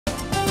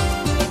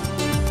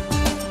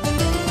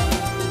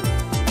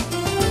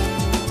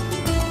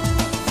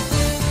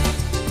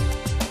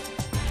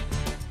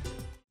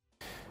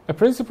A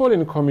principle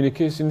in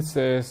communication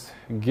says,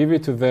 give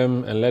it to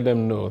them and let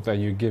them know that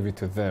you give it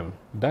to them.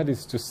 That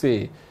is to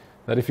say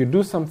that if you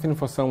do something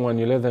for someone,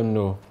 you let them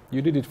know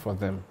you did it for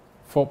them.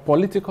 For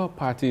political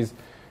parties,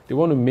 they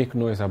want to make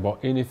noise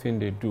about anything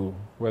they do,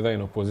 whether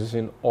in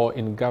opposition or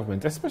in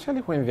government,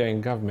 especially when they're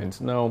in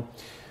government. Now,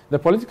 the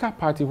political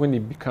party, when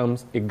it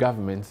becomes a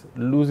government,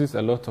 loses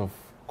a lot of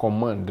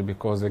command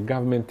because the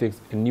government takes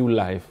a new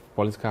life,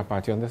 political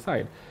party on the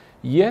side.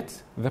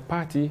 Yet, the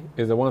party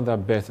is the one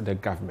that bears the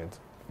government.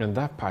 And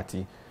that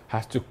party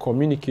has to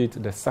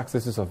communicate the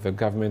successes of the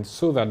government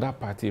so that that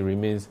party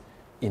remains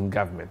in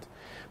government.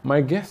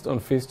 My guest on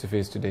Face to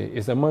Face today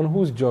is a man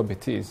whose job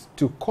it is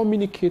to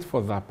communicate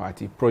for that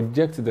party,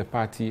 project the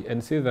party,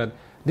 and say that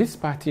this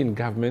party in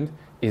government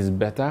is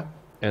better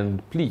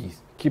and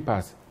please keep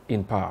us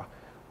in power.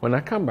 When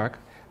I come back,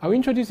 I'll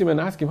introduce him and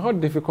ask him how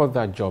difficult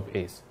that job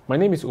is. My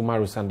name is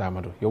Umaru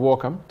Sandamadu. You're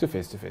welcome to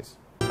Face to Face.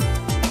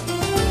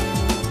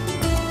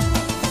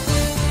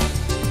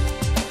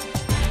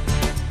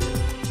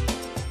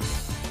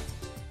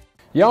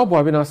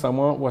 Buabeng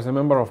Asamoah was a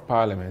member of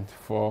parliament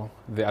for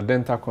the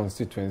Adenta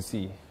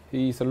constituency.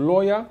 He is a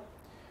lawyer,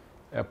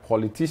 a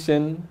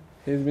politician.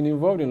 He's been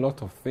involved in a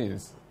lot of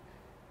things.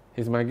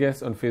 He's my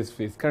guest on Face to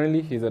Face.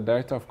 Currently, he's the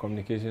director of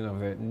communication of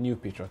the New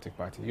Patriotic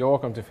Party. You're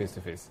welcome to Face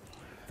to Face.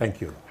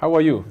 Thank you. How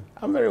are you?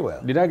 I'm very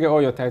well. Did I get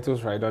all your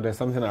titles right, or there's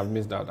something I've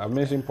missed out? I've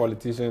mentioned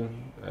politician,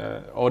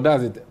 or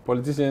does it?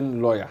 Politician,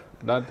 lawyer.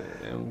 That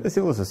the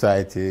civil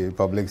society,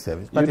 public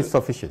service, but it's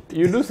sufficient.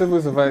 You do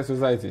civil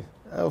society?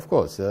 Of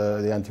course,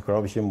 the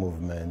anti-corruption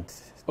movement.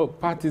 Oh,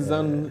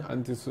 partisan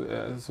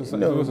anti-society.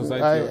 No,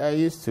 society. I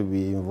used to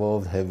be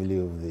involved heavily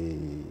with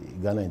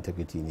the Ghana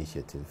Integrity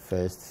Initiative,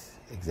 first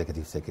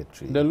executive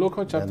secretary. The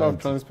local chapter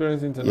of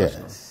Transparency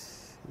International.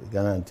 Yes, the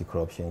Ghana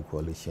Anti-Corruption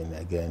Coalition,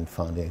 again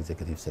founding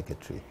executive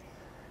secretary.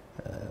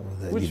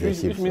 Which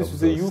means to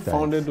say you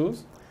founded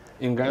those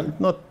in Ghana?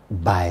 Not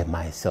by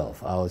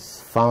myself. I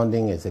was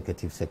founding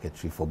executive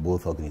secretary for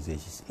both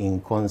organizations in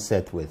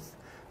concert with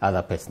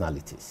other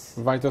personalities.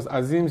 Vitus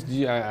Azim's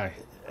GII.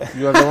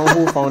 You are the one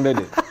who founded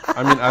it.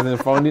 I mean, as a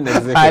founding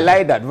executive. I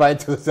like that,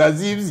 Vitus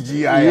Azim's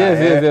GII.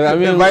 Yes. I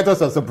mean, Vitus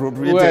has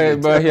appropriated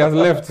it. But he has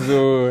left,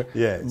 so...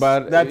 Yes.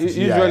 But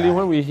usually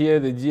when we hear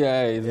the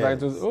GII, it's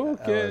yes. Vitus. Oh,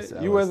 okay,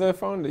 you were the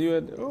founder. You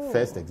were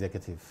first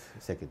executive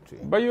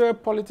secretary. But you were a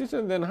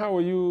politician then. How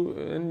were you?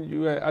 And you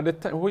were at the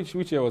time.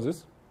 Which year was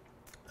this?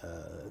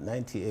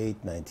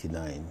 98,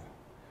 99.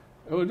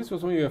 Oh, this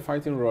was when you were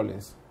fighting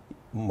Rawlings.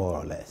 More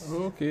or less.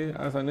 Okay.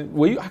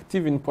 Were you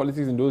active in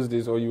politics in those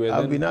days, or you were?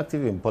 I've been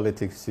active in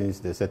politics since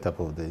the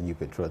setup of the New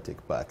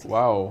Patriotic Party.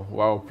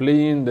 Wow,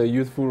 playing the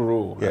youthful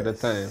role at the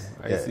time.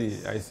 I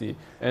see.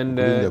 And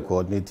in the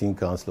coordinating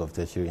council of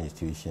tertiary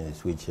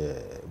institutions, which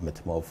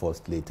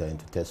metamorphosed later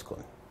into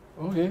TESCON.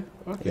 Okay.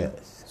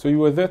 Yes. So you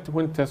were there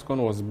when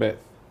TESCON was birthed?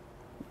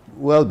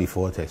 Well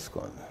before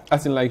TESCON.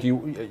 As in, like you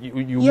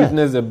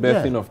witnessed the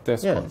birthing of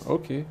TESCON. Yes.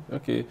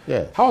 Okay.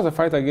 Yes. How was the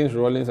fight against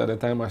Rawlings at the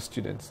time as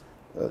students?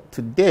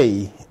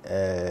 Today,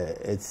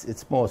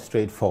 it's more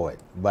straightforward,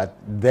 but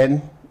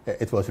then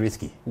it was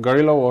risky.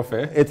 Guerrilla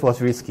warfare? It was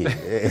risky.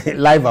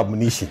 Live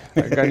ammunition.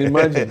 I can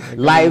imagine.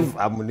 Live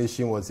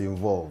ammunition was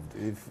involved.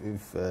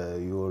 If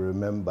you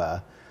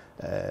remember,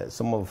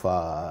 some of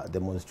our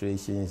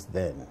demonstrations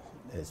then,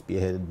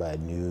 spearheaded by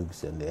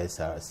NUGs and the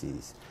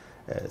SRCs,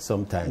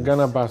 sometimes...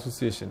 Ghana Bar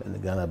Association. And the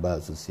Ghana Bar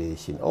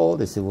Association, all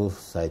the civil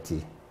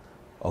society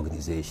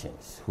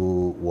organizations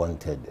who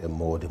wanted a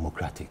more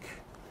democratic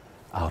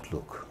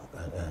outlook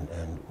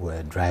and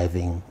were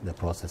driving the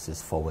processes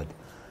forward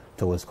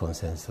towards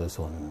consensus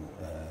on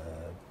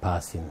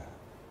passing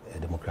a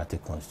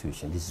democratic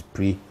constitution. This is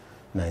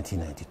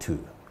pre-1992.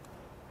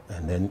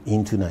 And then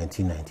into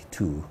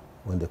 1992,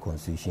 when the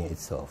constitution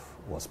itself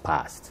was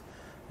passed,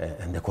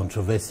 and the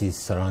controversies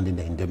surrounding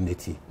the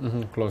indemnity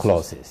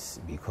clauses,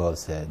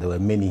 because there were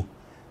many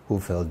who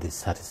felt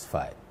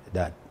dissatisfied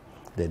that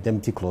the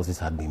indemnity clauses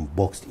had been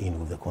boxed in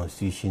with the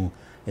constitution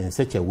in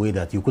such a way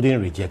that you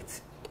couldn't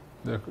reject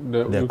the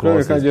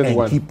clauses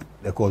and keep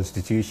the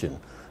constitution.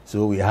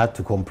 So we had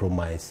to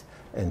compromise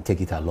and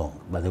take it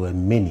along. But there were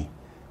many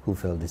who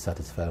felt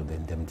dissatisfied with the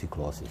indemnity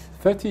clauses.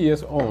 30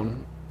 years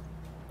on,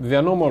 they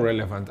are no more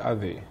relevant, are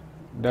they?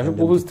 There are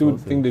people who still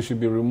think they should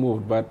be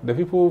removed, but the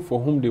people for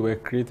whom they were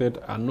created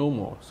are no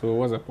more. So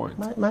what's the point?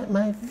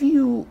 My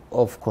view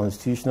of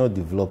constitutional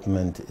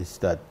development is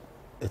that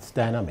it's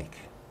dynamic.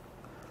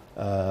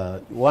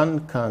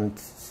 One can't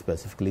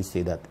specifically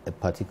say that a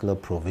particular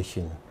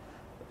provision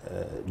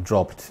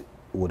dropped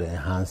would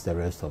enhance the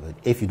rest of it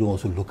if you don't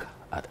also look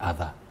at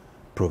other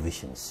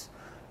provisions.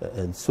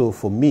 And so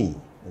for me,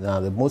 now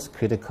the most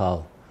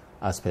critical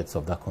aspects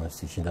of that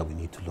constitution that we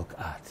need to look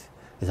at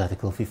is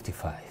Article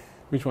 55.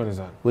 Which one is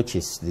that? Which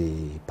is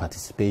the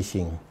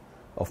participation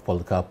of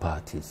political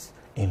parties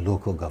in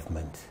local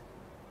government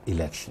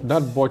elections.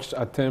 That botched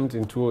attempt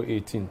in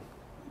 2018.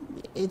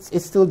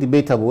 It's still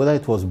debatable whether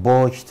it was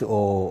botched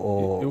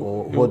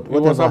or it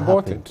was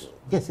aborted. Happened.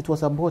 Yes, it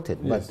was aborted.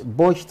 Yes. But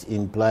botched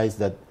implies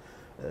that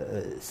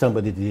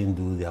somebody didn't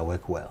do their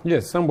work well.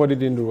 Yes, somebody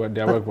didn't do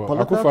their work well.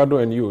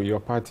 Akufo-Addo and you, your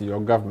party, your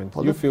government,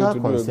 you failed to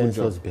do a good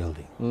job. Political consensus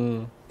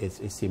building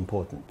it's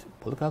important.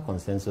 Political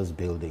consensus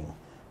building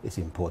is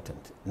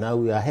important. Now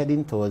we are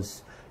heading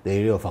towards the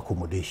area of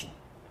accommodation.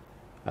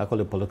 I call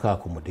it political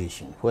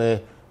accommodation,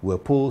 where we're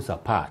poles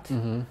apart.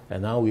 And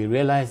now we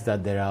realize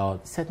that there are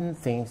certain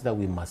things that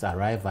we must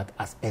arrive at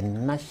as a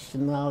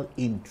national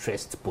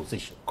interest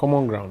position.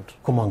 Common ground.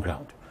 Common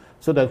ground.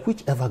 So that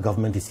whichever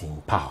government is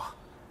in power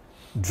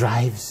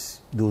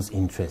drives those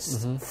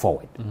interests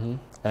forward.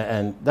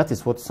 And that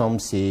is what some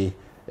say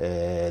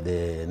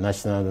the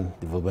National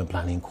Development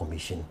Planning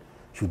Commission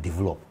should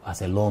develop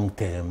as a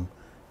long-term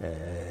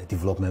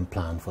development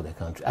plan for the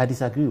country. I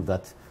disagree with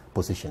that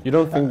position. You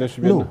don't think there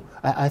should be? No,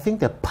 I think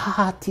the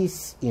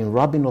parties in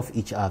rubbing off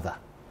each other,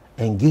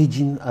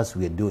 engaging as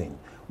we are doing,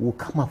 will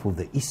come up with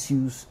the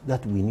issues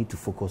that we need to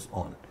focus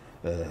on.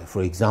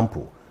 For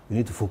example, we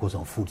need to focus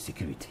on food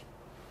security.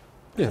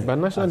 Yes, but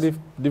National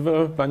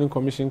Development Planning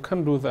Commission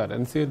can do that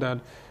and say that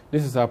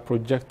this is our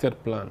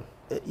projected plan.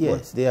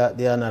 Yes, they are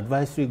an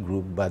advisory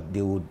group, but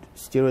they would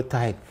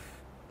stereotype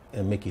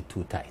and make it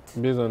too tight.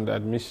 Based on the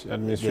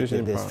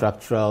administration the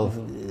structural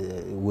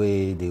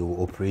way they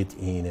will operate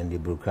in and the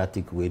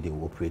bureaucratic way they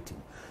will operate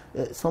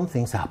in. Some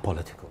things are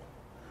political,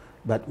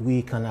 but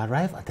we can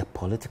arrive at a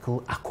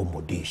political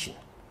accommodation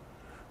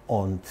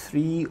on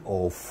 3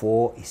 or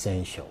 4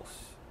 essentials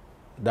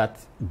that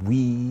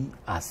we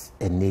as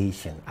a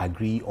nation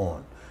agree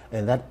on,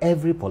 and that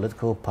every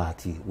political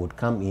party would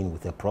come in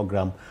with a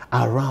program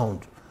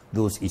around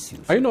those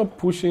issues. Are you not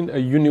pushing a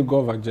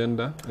Unigov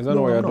agenda? Is that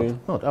what you're doing?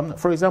 Not.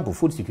 For example,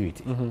 food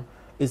security.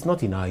 It's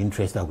not in our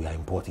interest that we are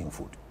importing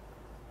food.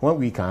 When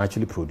we can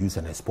actually produce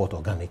and export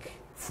organic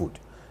food,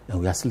 and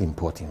we are still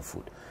importing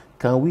food,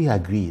 can we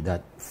agree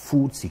that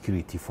food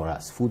security for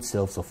us, food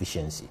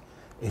self-sufficiency,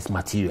 is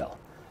material,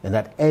 and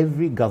that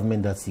every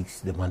government that seeks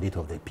the mandate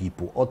of the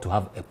people ought to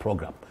have a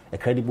program, a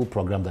credible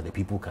program that the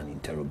people can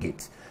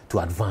interrogate to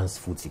advance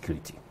food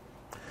security?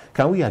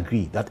 Can we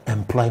agree that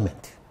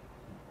employment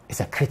is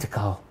a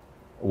critical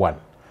one,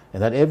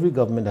 and that every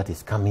government that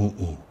is coming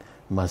in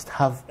must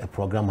have a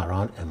program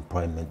around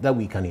employment that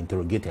we can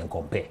interrogate and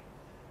compare?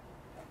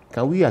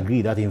 Can we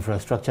agree that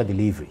infrastructure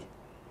delivery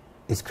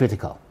is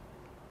critical?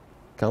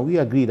 Can we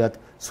agree that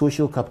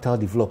social capital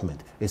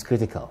development is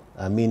critical?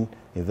 I mean,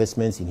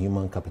 investments in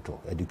human capital,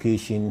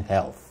 education,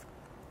 health.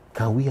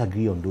 Can we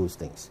agree on those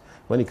things?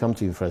 When it comes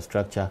to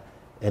infrastructure,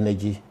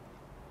 energy,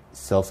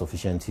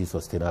 self-sufficiency,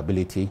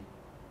 sustainability,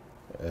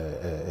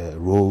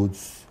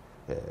 roads,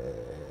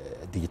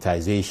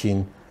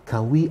 digitization,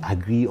 can we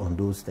agree on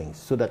those things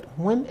so that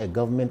when a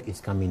government is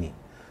coming in,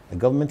 a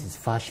government is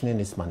fashioning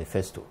its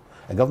manifesto,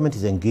 a government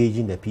is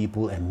engaging the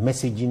people and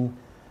messaging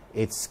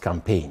its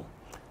campaign,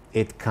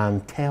 it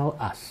can tell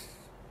us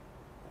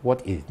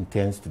what it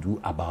intends to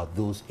do about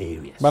those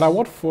areas. But at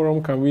what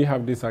forum can we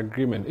have this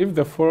agreement? If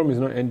the forum is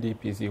not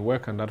NDPC, where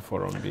can that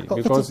forum be?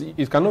 Because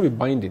it cannot be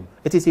binding.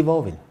 It is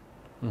evolving.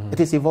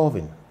 It is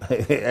evolving.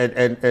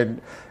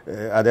 and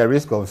at the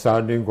risk of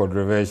sounding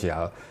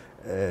controversial,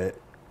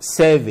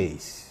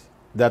 surveys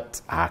that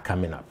are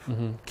coming up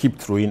keep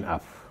throwing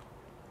up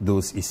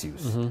those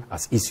issues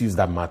as issues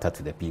that matter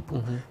to the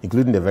people,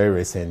 including the very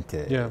recent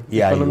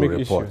EIU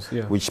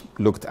report, which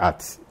looked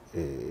at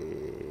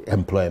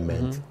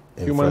employment,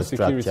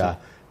 infrastructure,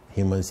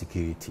 human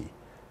security.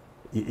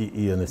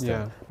 You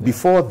understand?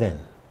 Before then,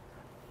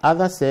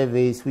 other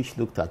surveys which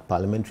looked at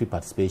parliamentary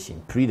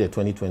participation pre the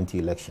 2020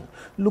 election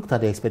looked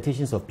at the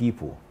expectations of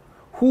people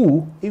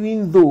who,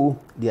 even though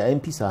their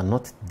MPs are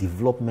not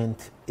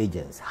development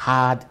agents,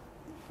 hard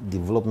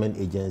development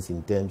agents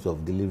in terms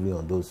of delivery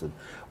on those,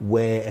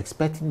 were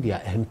expecting their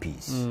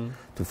MPs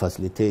to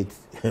facilitate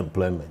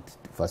employment,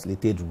 to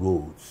facilitate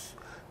roads,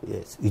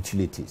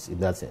 utilities in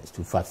that sense,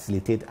 to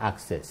facilitate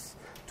access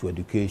to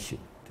education,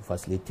 to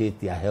facilitate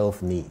their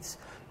health needs.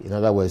 In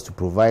other words, to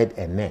provide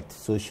a net,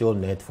 social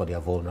net for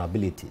their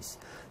vulnerabilities.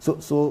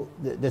 So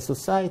the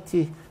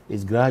society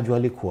is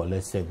gradually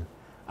coalescing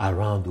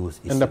around those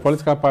issues. And the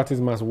political parties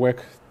must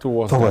work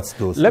towards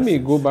those Let me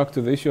go back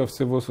to the issue of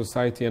civil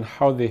society and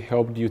how they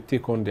helped you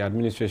take on the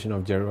administration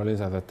of Jerry Rawlings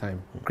at the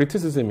time.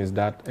 Criticism is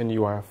that, and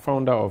you are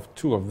founder of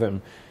 2 of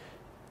them,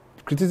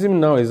 criticism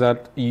now is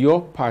that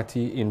your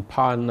party in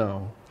power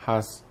now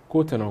has,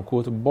 quote and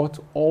unquote, bought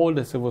all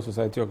the civil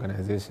society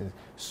organizations,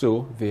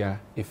 so they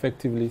are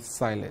effectively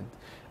silent,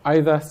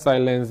 either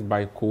silenced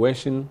by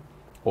coercion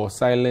or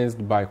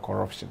silenced by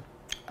corruption.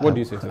 What do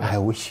you say to that? I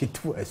wish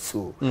it were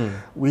so.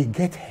 We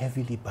get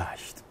heavily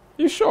bashed.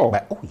 You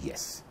sure? Oh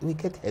yes, we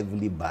get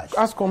heavily bashed.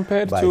 As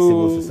compared by to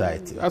civil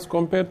society. As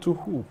compared to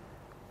who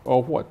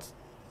or what?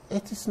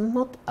 It is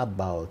not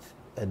about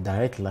a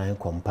direct line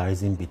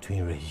comparison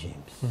between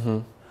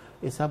regimes.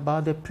 It's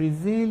about the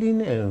prevailing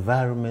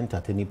environment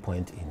at any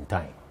point in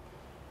time.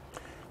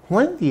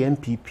 When the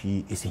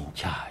NPP is in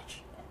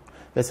charge,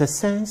 there's a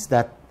sense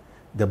that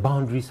the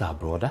boundaries are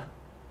broader,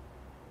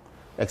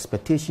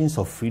 expectations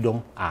of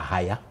freedom are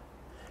higher,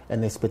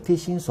 and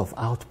expectations of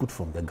output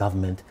from the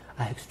government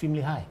are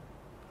extremely high.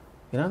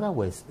 In other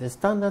words, the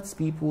standards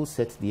people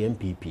set the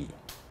NPP,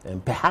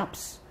 and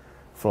perhaps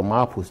from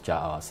our posture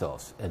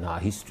ourselves and our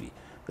history,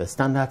 the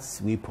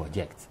standards we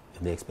project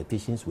and the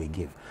expectations we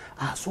give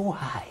are so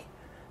high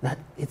that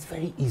it's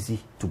very easy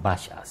to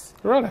bash us.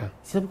 Rather.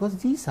 So because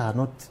these are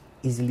not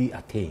easily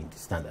attained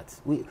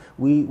standards.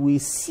 We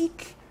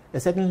seek a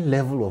certain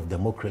level of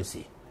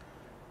democracy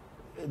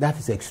that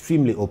is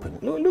extremely open.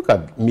 Look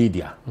at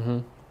media.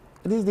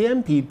 It is the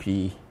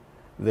NPP,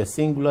 the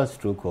singular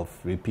stroke of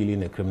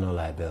repealing a criminal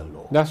libel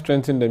law. That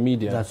strengthened the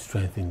media. That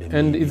strengthened the media.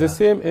 And it's the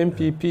same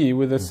NPP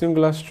with a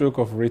singular stroke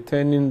of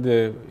returning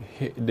the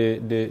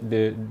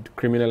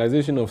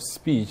criminalization of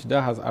speech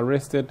that has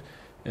arrested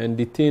and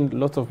detained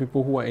lots of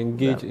people who are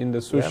engaged in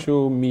the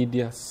social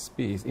media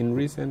space in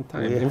recent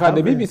times. In fact,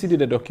 the BBC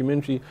did a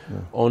documentary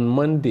on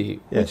Monday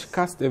which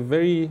cast a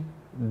very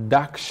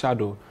dark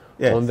shadow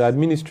on the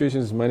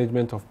administration's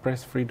management of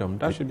press freedom.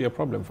 That should be a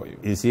problem for you.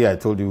 You see, I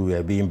told you we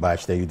were being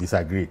bashed and you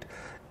disagreed.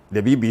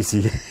 The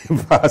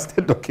BBC passed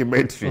a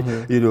documentary.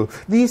 You know,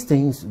 these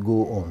things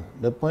go on.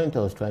 The point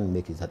I was trying to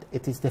make is that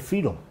it is the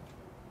freedom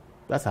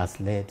that has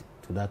led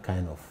to that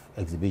kind of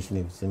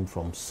exhibitionism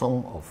from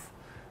some of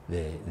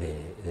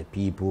the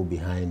people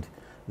behind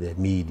the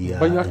media.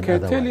 But you are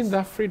curtailing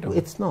that freedom.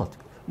 It's not.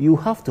 You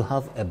have to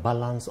have a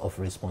balance of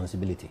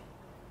responsibility.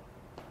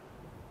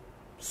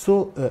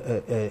 So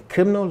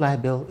criminal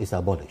libel is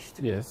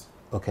abolished. Yes.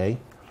 Okay.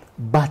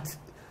 But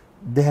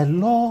there are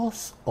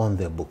laws on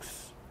the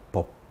books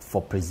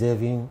for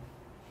preserving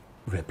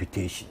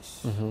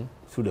reputations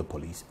through the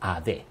police are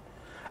there.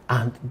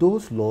 And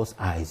those laws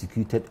are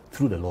executed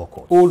through the law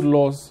courts. Old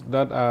laws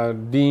that are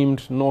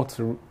deemed not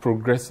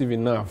progressive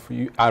enough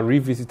are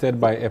revisited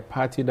by a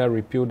party that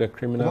repealed the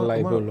criminal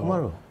libel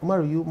law.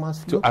 Umaru, you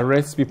must to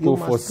arrest people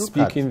for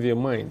speaking their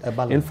mind.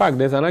 In fact,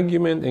 there's an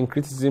argument and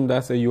criticism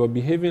that says you are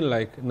behaving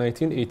like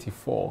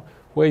 1984,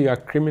 where you are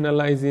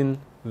criminalizing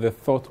the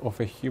thought of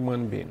a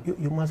human being.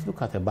 You must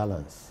look at a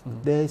balance.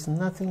 There is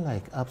nothing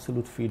like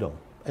absolute freedom,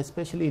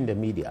 especially in the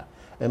media.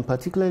 And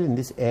particularly in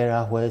this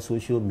era where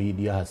social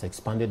media has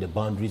expanded the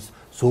boundaries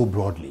so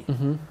broadly,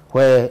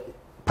 where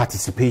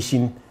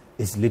participation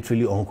is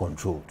literally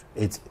uncontrolled.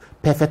 It's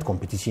perfect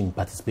competition in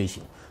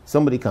participation.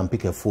 Somebody can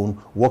pick a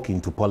phone, walk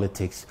into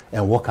politics,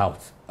 and walk out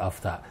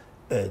after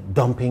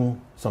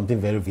dumping something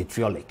very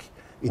vitriolic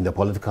in the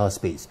political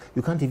space.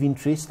 You can't even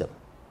trace them.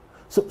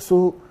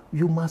 So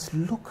you must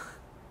look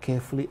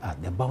carefully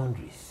at the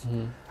boundaries.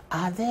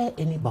 Are there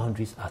any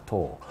boundaries at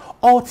all?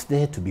 Ought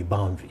there to be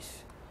boundaries?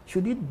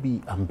 Should it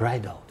be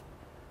unbridled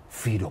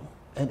freedom?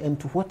 And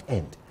to what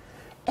end?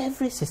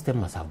 Every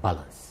system must have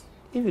balance.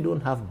 If you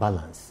don't have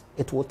balance,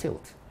 it will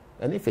tilt.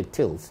 And if it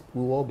tilts,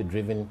 we will all be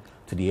driven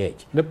to the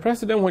edge. The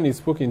president, when he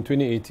spoke in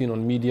 2018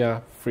 on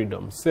media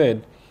freedom,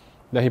 said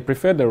that he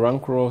preferred the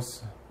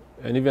rancorous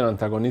and even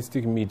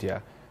antagonistic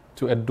media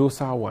to a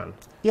docile one.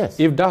 Yes.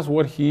 If that's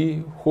what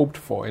he hoped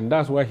for, and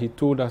that's why he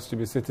told us to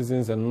be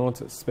citizens and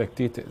not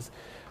spectators,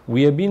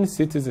 we are being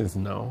citizens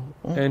now,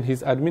 and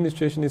his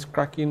administration is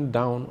cracking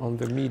down on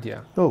the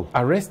media.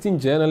 Arresting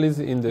journalists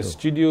in the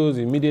studios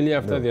immediately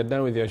after they're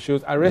done with their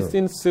shows,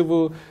 arresting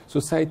civil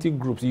society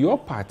groups. Your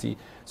party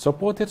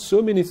supported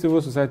so many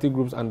civil society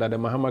groups under the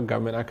Mahama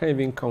government, I can't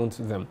even count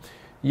them.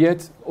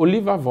 Yet,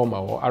 Oliver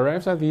Vomawo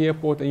arrives at the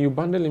airport and you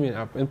bundle him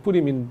up and put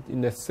him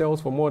in the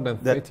cells for more than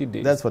 30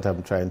 days. That's what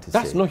I'm trying to say.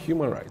 That's not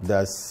human rights.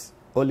 Does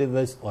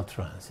Oliver's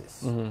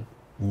utterances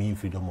mean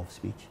freedom of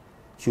speech?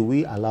 Should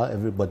we allow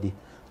everybody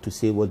to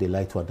say what they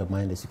like to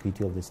undermine the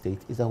security of the state?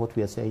 Is that what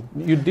we are saying?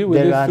 You deal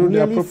with it through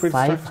the appropriate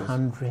structures. There are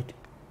nearly 500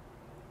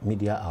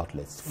 media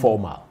outlets,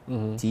 formal,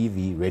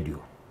 TV,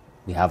 radio,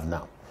 we have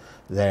now.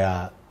 There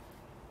are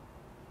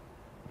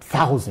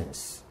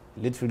thousands,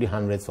 literally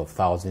hundreds of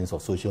thousands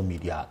of social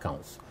media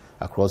accounts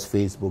across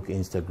Facebook,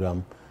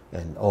 Instagram,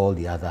 and all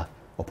the other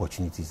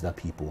opportunities that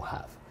people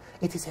have.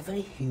 It is a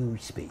very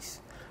huge space.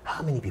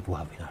 How many people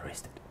have been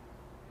arrested?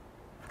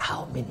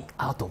 How many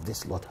out of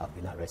this lot have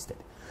been arrested?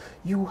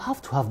 You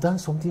have to have done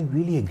something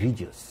really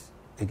egregious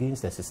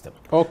against the system.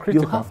 Or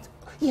critical.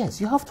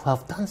 Yes, you have to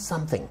have done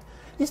something.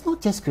 It's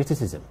not just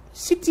criticism.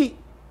 City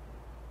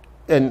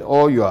and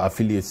all your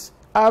affiliates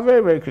are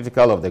very, very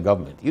critical of the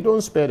government. You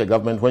don't spare the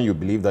government when you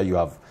believe that you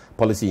have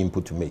policy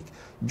input to make.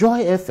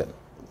 Joy FM,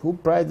 who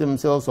pride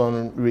themselves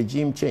on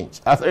regime change,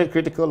 are very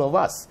critical of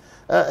us.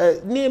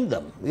 Name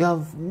them. We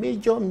have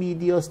major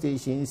media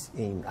stations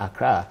in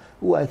Accra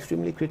who are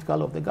extremely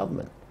critical of the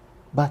government.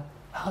 But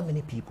how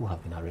many people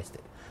have been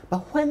arrested?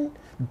 But when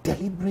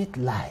deliberate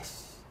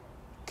lies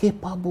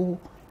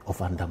capable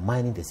of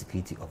undermining the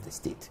security of the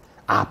state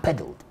are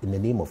peddled in the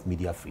name of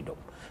media freedom,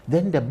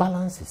 then the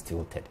balance is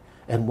tilted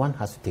and one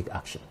has to take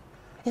action.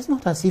 It's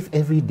not as if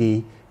every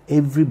day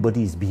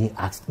everybody is being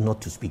asked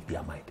not to speak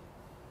their mind.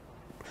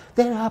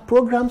 There are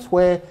programs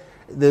where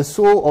the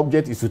sole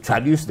object is to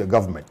traduce the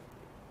government.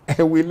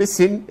 And we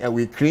listen and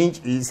we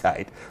cringe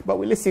inside, but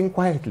we listen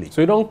quietly.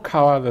 So you don't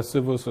cower the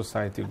civil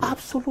society groups?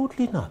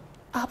 Absolutely not.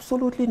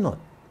 Absolutely not.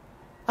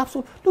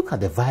 Look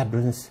at the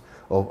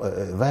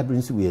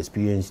vibrancy we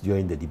experienced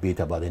during the debate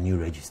about the new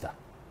register.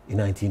 in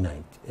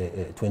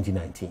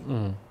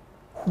 2019.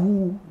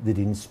 Who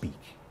didn't speak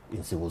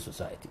in civil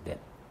society then?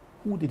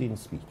 Who didn't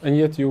speak? And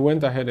yet you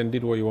went ahead and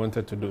did what you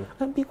wanted to do.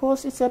 And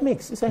because it's a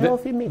mix. It's a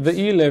healthy mix. The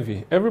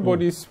e-levy,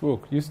 everybody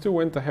spoke. You still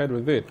went ahead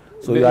with it.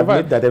 So you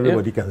admit that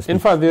everybody can speak. In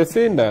fact, they're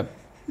saying that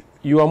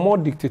you are more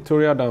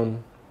dictatorial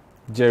than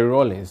Jerry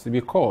Rawlings,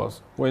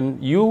 because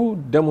when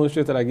you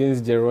demonstrated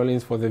against Jerry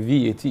Rawlings for the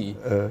VAT,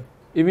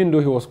 even though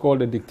he was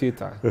called a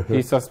dictator,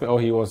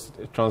 he was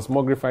a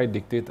transmogrified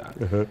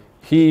dictator,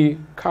 he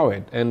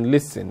cowered and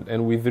listened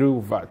and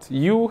withdrew VAT.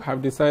 You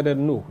have decided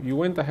no. You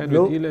went ahead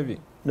with e-levy.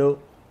 No.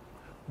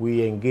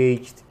 We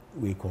engaged,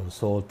 we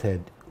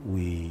consulted,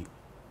 we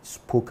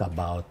spoke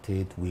about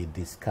it, we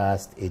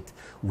discussed it,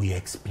 we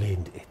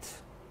explained it.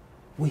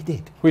 We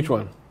did. Which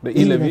one? The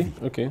e-levy?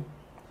 Okay.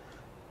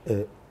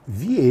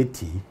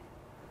 VAT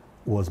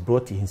was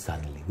brought in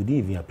suddenly. We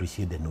didn't even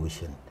appreciate the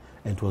notion,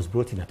 and it was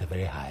brought in at a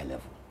very high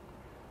level.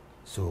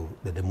 So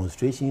the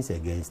demonstrations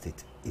against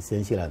it,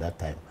 essentially at that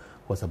time,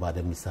 was about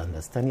a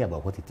misunderstanding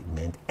about what it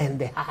meant, and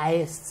the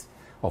highest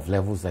of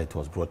levels that it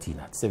was brought in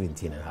at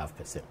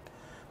 17.5%.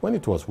 When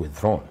it was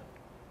withdrawn,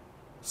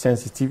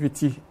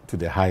 sensitivity to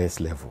the highest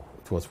level,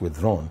 it was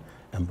withdrawn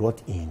and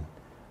brought in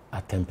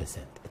at 10%.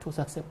 It was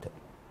accepted.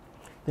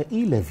 The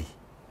e-levy,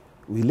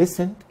 we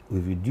listened, we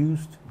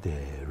reduced the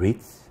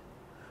rates,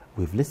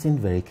 we've listened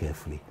very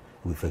carefully,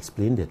 we've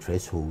explained the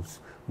thresholds,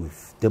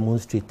 we've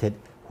demonstrated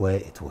where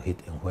it will hit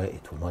and where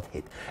it will not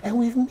hit. And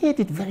we've made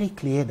it very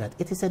clear that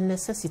it is a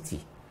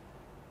necessity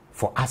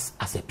for us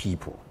as a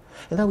people,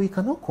 and that we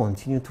cannot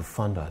continue to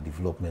fund our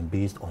development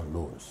based on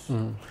loans.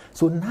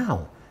 So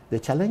now, the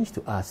challenge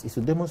to us is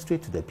to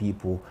demonstrate to the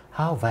people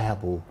how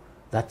viable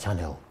that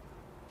channel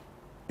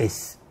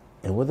is,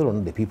 and whether or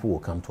not the people will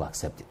come to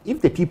accept it.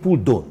 If the people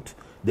don't,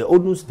 the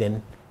onus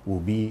then will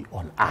be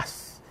on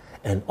us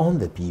and on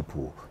the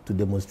people to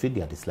demonstrate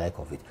their dislike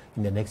of it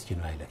in the next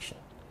general election.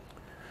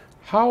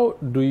 How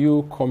do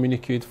you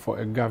communicate for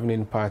a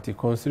governing party,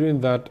 considering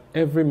that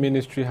every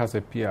ministry has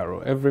a PRO,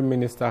 every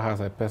minister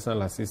has a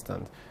personal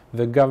assistant,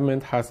 the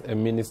government has a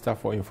minister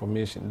for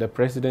information, the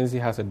presidency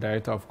has a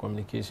director of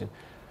communication?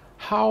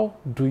 How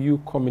do you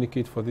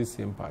communicate for this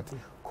same party?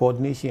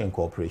 Coordination and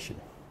cooperation.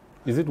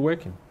 Is it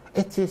working?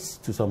 It is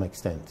to some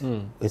extent.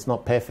 It's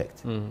not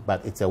perfect,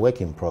 but it's a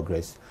work in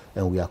progress,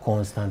 and we are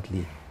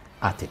constantly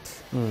at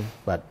it.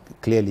 But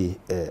clearly,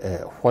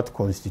 what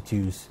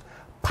constitutes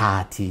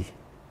party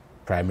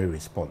primary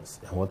response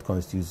and what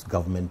constitutes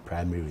government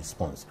primary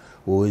response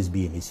will always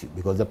be an issue,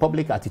 because the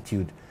public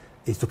attitude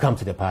is to come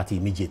to the party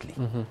immediately,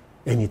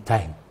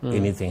 anytime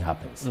anything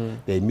happens.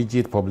 The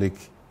immediate public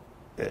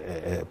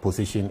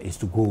position is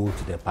to go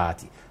to the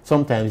party,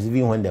 sometimes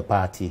even when the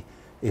party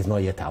is not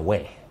yet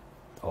aware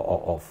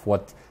of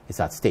what is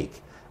at stake.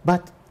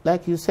 But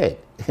like you said,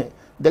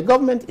 the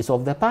government is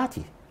of the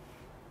party,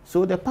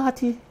 so the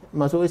party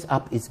must always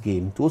up its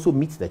game to also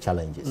meet the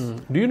challenges.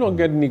 Do you not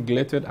get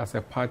neglected as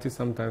a party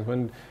sometimes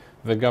when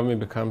the government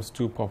becomes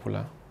too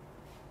popular?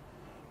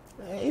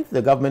 If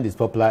the government is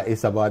popular,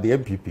 it's about the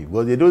NPP.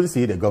 Well, they don't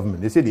say the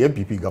government, they say the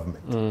NPP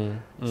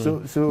government.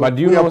 So but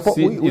do you not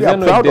see, is there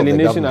no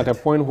delineation at a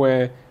point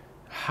where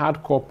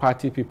hardcore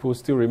party people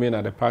still remain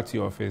at the party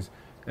office,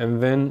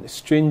 and then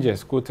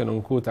strangers, quote and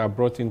unquote, are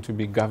brought in to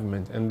be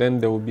government, and then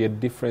there will be a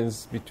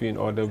difference between,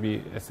 or there will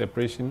be a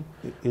separation,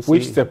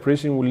 which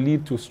separation will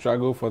lead to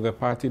struggle for the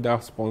party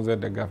that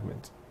sponsored the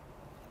government?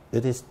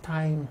 It is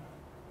time,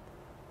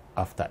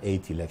 after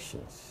 8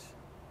 elections,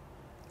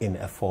 in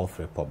a fourth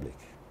republic,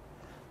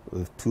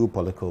 with 2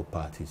 political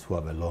parties who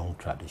have a long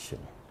tradition,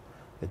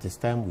 it is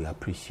time we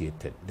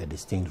appreciated the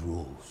distinct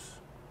roles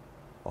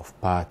of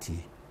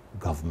party,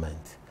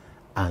 government,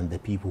 and the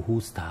people who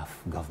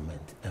staff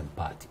government and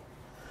party.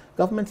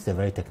 Government is a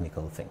very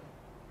technical thing.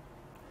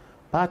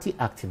 Party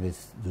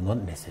activists do not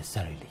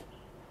necessarily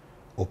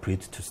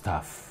operate to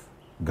staff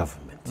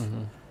government.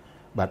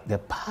 But the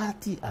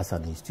party as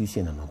an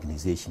institution and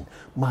organization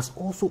must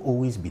also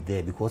always be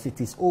there, because it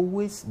is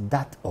always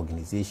that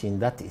organization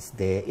that is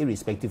there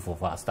irrespective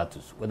of our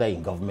status, whether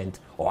in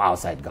government or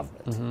outside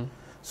government.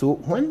 So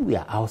when we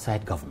are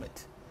outside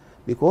government,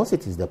 because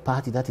it is the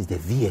party that is the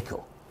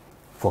vehicle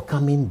for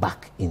coming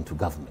back into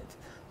government,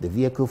 the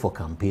vehicle for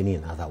campaigning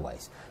and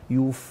otherwise,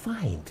 you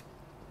find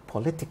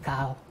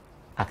political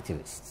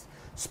activists,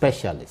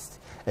 specialists,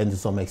 and to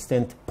some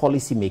extent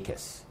policy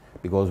makers,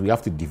 because we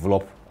have to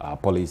develop our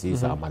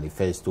policies, our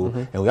manifesto,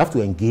 and we have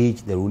to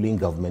engage the ruling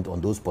government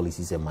on those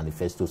policies and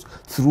manifestos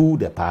through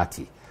the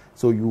party.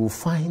 So you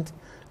find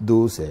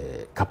those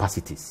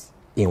capacities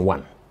in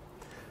one.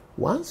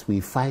 Once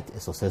we fight a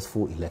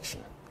successful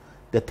election,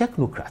 the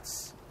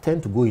technocrats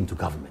tend to go into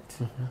government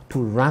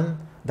to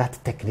run that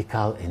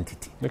technical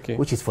entity,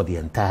 which is for the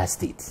entire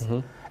state.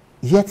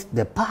 Yet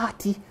the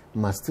party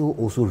must still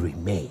also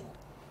remain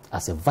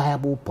as a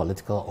viable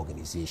political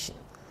organization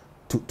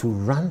to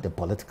run the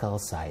political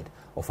side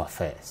of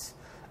affairs.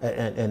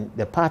 And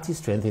the party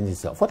strengthens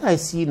itself. What I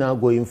see now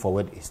going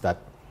forward is that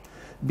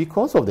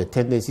because of the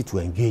tendency to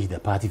engage the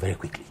party very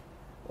quickly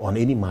on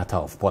any matter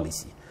of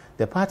policy,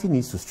 the party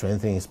needs to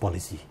strengthen its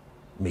policy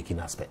making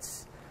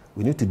aspects.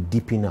 We need to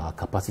deepen our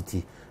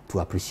capacity to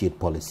appreciate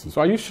policy.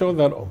 So are you sure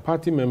that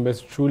party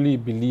members truly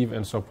believe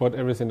and support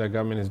everything the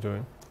government is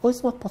doing? Oh,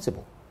 it's not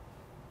possible.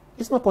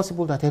 It's not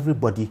possible that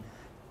everybody,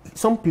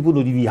 some people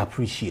don't even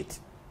appreciate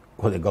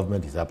what the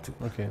government is up to.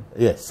 Okay.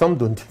 Yes, some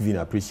don't even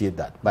appreciate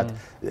that. But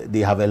they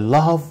have a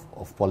love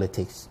of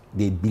politics.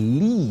 They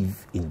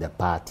believe in the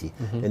party,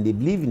 and they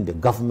believe in the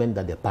government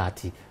that the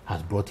party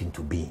has brought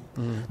into being.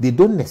 They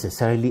don't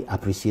necessarily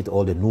appreciate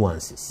all the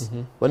nuances.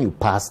 When you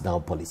pass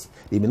down policy,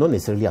 they may not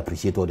necessarily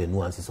appreciate all the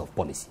nuances of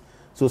policy.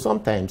 So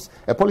sometimes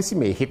a policy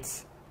may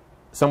hit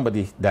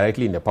somebody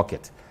directly in the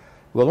pocket.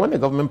 Well, when the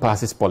government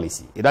passes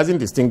policy, it doesn't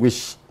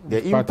distinguish,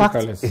 the impact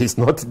is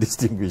not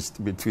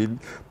distinguished between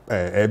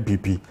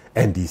NPP,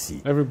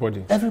 NDC.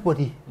 Everybody.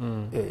 Everybody.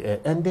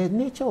 And the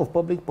nature of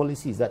public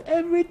policy is that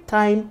every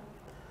time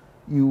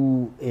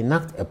you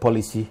enact a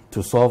policy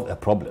to solve a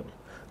problem,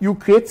 you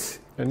create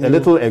a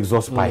little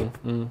exhaust pipe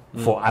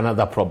for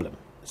another problem.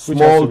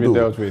 Small,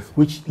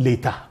 which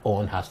later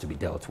on has to be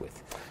dealt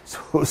with.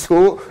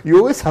 So you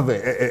always have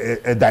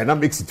a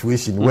dynamic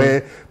situation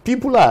where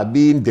people are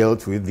being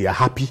dealt with, they are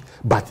happy,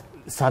 but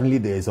suddenly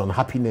there is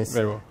unhappiness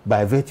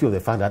by virtue of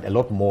the fact that a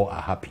lot more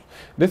are happy.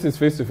 This is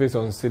Face to Face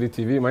on City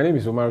TV. My name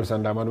is Umaru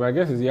Sandama. My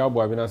guest is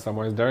Buabeng,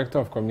 Asamoah, Director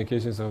of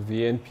Communications of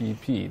the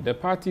NPP. The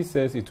party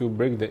says it will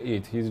break the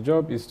 8. His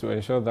job is to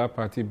ensure that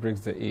party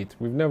breaks the 8.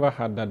 We've never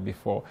had that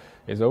before.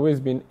 It's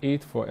always been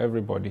 8 for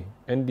everybody.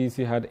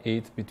 NDC had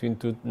 8 between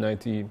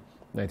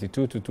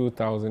 1992 to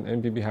 2000.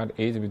 NPP had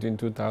 8 between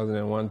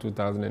 2001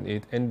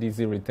 2008.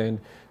 NDC returned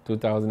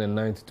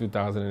 2009 to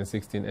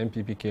 2016.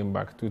 NPP came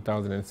back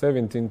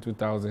 2017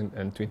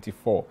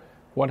 2024.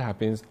 What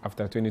happens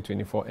after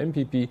 2024?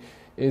 NPP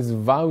is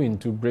vowing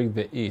to break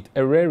the 8,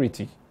 a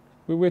rarity.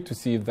 We wait to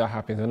see if that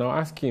happens, and I'll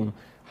ask him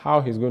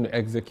how he's going to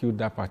execute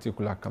that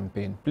particular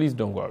campaign. Please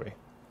don't worry.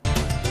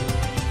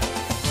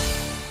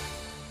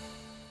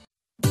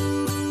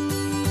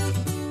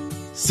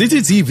 City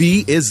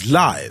TV is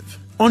live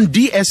on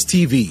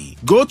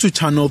DSTV. Go to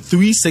channel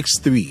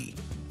 363.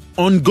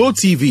 On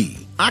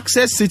GoTV,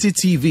 access City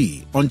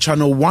TV on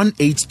channel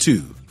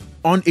 182.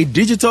 On a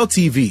digital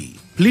TV,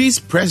 please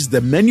press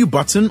the menu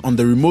button on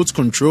the remote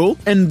control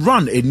and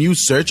run a new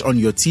search on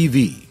your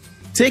TV.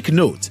 Take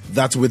note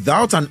that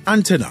without an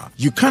antenna,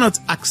 you cannot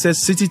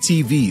access City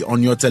TV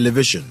on your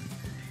television.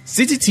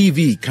 City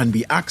TV can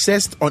be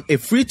accessed on a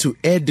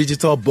free-to-air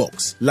digital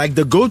box like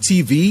the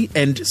GoTV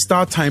and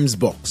StarTimes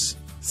box.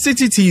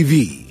 City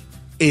TV,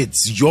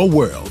 it's your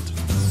world.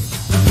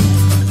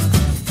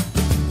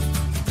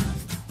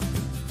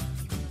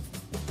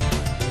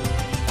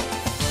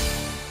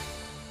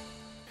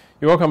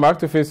 You're welcome back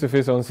to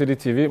Face on City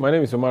TV. My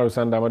name is Umaru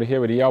Sandama. Here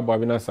with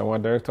Buabeng,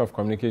 Asamoah, Director of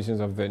Communications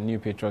of the New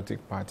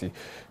Patriotic Party.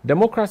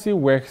 Democracy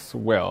works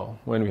well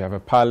when we have a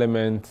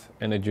parliament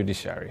and a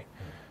judiciary.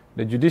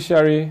 The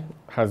judiciary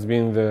has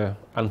been the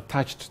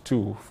untouched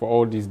tool for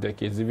all these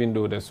decades, even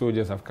though the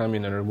soldiers have come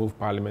in and removed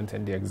parliament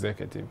and the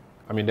executive.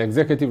 I mean, the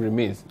executive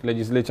remains,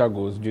 legislature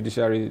goes,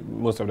 judiciary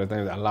most of the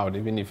time is allowed,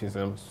 even if it's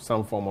in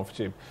some form of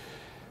shape.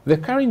 The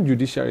current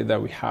judiciary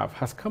that we have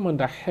has come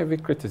under heavy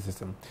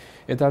criticism.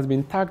 It has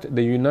been tagged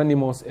the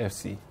unanimous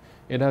FC.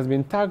 It has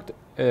been tagged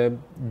a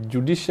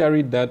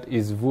judiciary that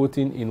is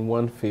voting in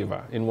one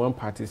favor, in one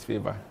party's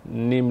favor,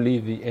 namely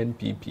the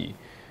NPP.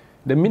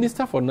 The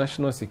Minister for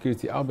National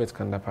Security, Albert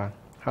Kandapa,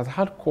 has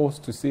had cause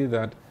to say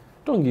that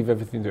don't give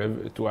everything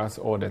to us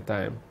all the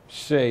time.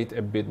 Share it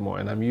a bit more.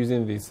 And I'm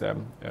using this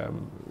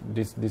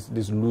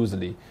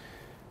loosely.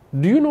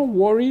 Do you not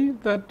worry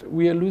that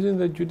we are losing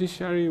the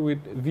judiciary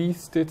with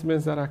these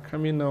statements that are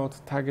coming out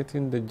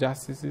targeting the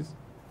justices?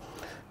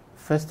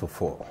 First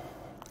of all,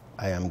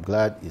 I am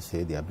glad you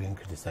say they are being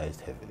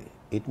criticized heavily.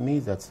 It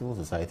means that civil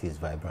society is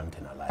vibrant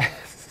and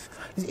alive.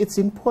 It's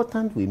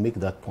important we make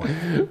that point.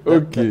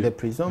 Okay. The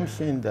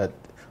presumption that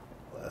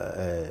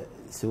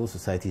civil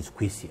society is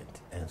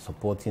quiescent and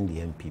supporting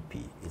the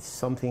NPP is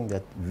something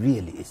that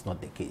really is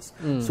not the case.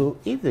 So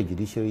if the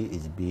judiciary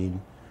is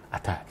being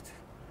attacked,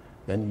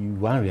 then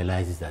one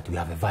realizes that we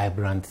have a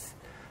vibrant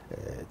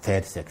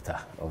third sector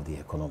of the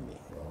economy,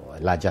 or a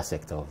larger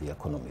sector of the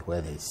economy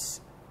where there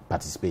is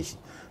participation.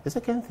 The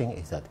second thing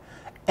is that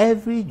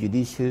every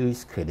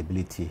judiciary's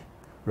credibility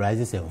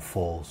rises and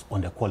falls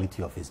on the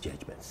quality of its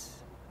judgments.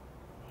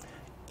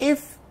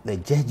 If the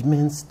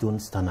judgments don't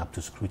stand up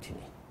to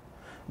scrutiny,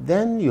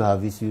 then you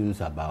have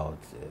issues about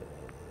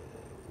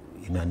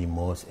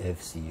unanimous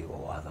FC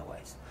or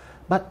otherwise.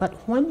 But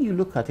when you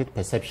look at it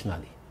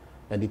perceptionally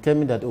and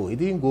determine that, oh, it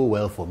didn't go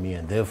well for me,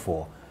 and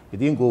therefore it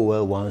didn't go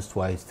well once,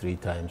 twice, 3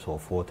 times, or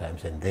 4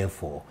 times, and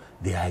therefore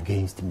they are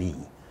against me,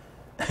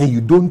 and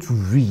you don't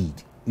read,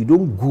 you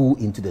don't go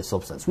into the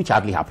substance, which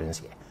hardly happens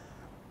here.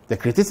 The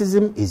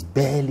criticism is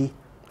barely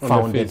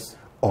founded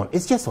on,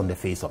 it's just on the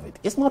face of it.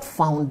 It's not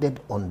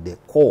founded on the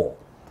core,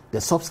 the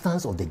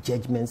substance of the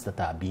judgments that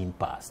are being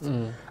passed.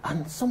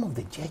 And some of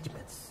the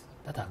judgments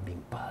that have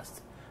been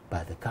passed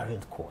by the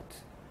current court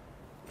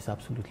is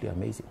absolutely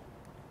amazing.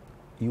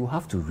 You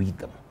have to read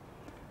them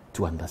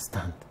to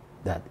understand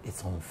that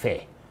it's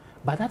unfair.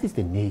 But that is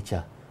the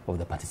nature of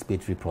the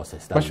participatory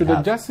process. But should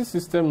the justice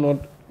system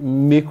not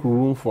make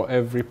room for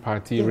every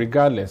party,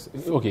 regardless?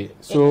 Okay,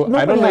 so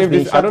I don't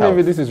know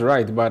if this is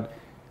right, but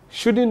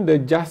shouldn't the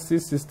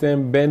justice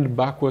system bend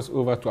backwards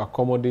over to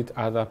accommodate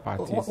other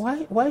parties?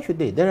 Why should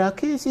they? There are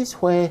cases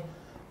where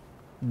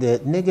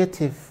the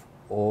negative,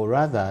 or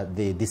rather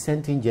the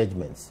dissenting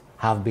judgments,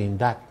 have been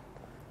that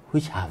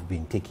which have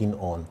been taken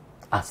on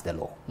as the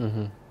law.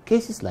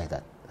 Cases like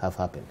that have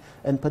happened,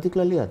 and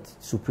particularly at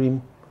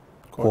Supreme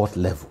Court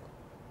level.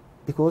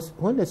 Because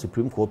when the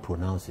Supreme Court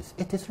pronounces,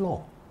 it is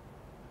law.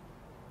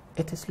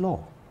 It is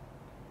law.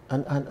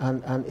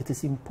 And it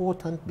is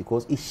important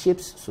because it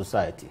shapes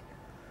society.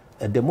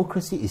 A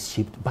democracy is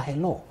shaped by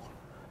law.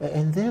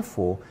 And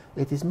therefore,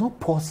 it is not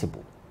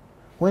possible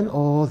when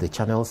all the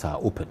channels are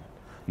open.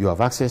 You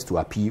have access to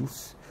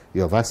appeals,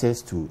 you have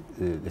access to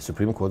the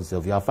Supreme Court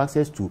itself, you have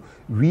access to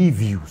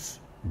reviews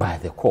by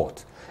the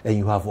court, and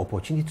you have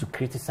opportunity to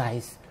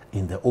criticize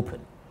in the open.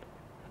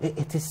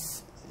 It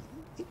is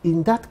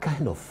in that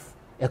kind of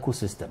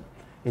ecosystem,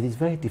 it is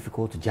very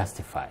difficult to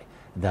justify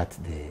that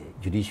the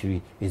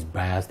judiciary is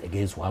biased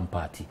against one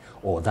party,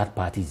 or that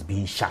party is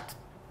being shut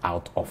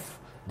out of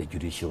the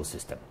judicial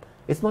system.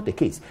 It's not the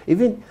case.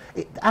 Even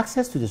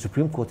access to the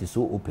Supreme Court is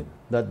so open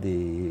that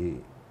the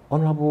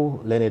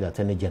Honorable Learned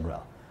Attorney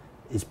General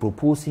is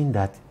proposing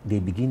that they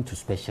begin to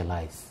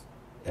specialize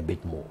a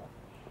bit more.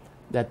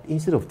 That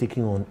instead of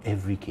taking on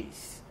every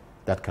case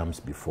that comes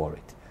before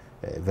it,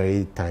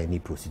 very tiny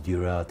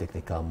procedural,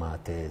 technical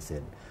matters,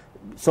 and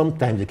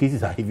sometimes the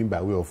cases are even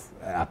by way of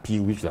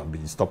appeal, which have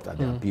been stopped at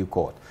the appeal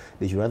court.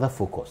 They should rather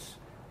focus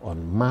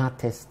on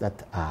matters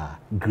that are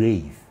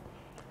grave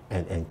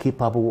and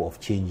capable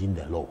of changing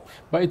the law.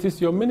 But it is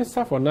your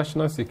Minister for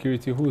National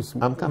Security who has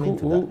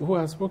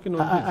spoken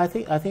on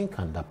this. I think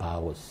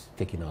Kandapa was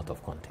taken out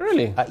of context.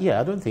 Really?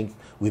 Yeah, I don't think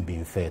we've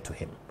been fair to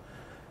him.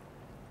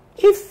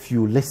 If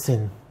you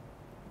listen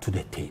to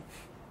the tape,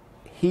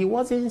 he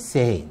wasn't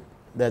saying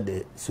that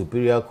the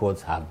superior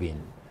courts have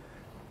been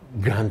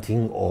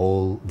granting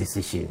all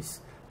decisions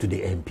to the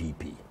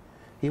NPP.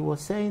 He was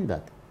saying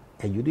that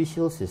a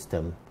judicial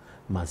system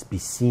must be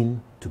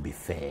seen to be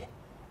fair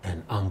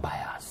and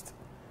unbiased,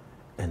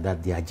 and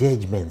that their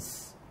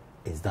judgments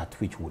is that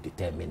which will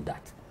determine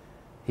that.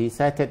 He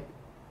cited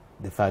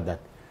the fact that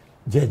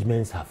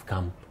judgments have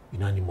come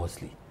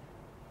unanimously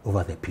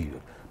over the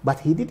period,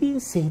 but he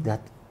didn't say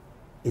that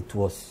it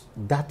was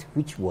that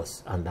which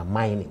was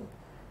undermining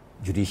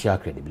judicial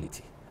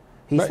credibility.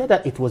 He said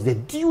that it was the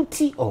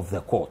duty of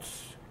the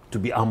courts to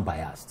be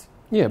unbiased.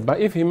 Yeah, but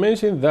if he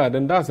mentioned that,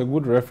 then that's a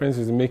good reference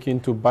he's making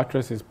to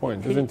buttress his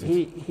point, isn't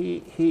it?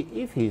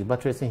 If he's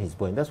buttressing his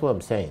point, that's what I'm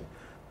saying.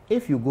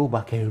 If you go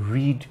back and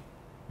read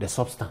the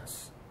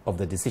substance of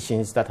the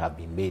decisions that have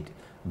been made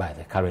by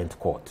the current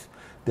court,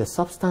 the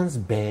substance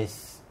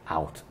bears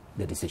out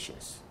the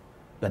decisions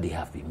that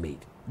have been made.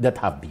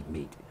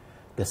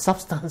 The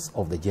substance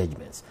of the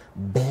judgments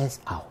bears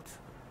out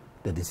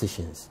the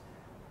decisions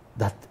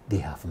that they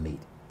have made.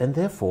 And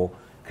therefore,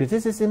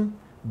 criticism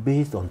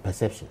based on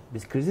perception,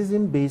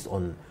 criticism based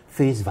on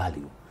face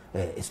value,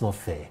 is not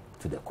fair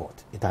to the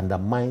court. It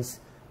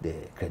undermines the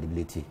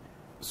credibility.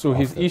 So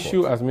his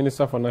issue as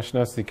Minister for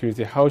National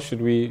Security, how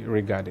should we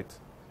regard it?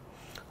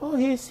 Oh,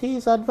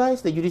 he's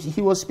advised the judiciary.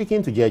 He was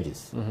speaking to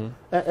judges.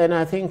 And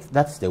I think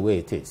that's the way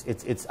it is.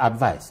 It's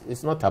advice.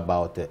 It's not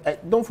about...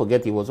 don't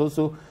forget, he was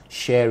also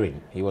sharing.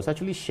 He was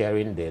actually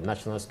sharing the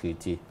national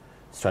security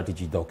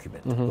strategy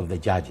document of the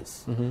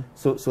judges.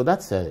 So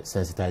that's a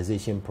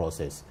sensitization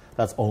process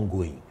that's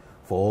ongoing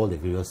for all the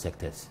various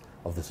sectors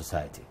of the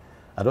society.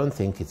 I don't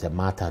think it's a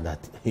matter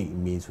that it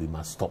means we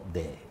must stop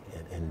there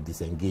and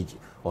disengage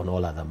on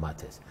all other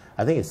matters.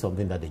 I think it's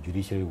something that the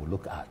judiciary will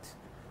look at,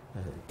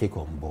 take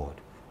on board,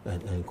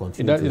 and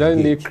continue to engage. It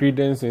doesn't lay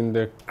credence in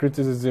the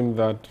criticism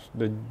that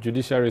the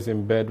judiciary is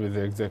in bed with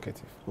the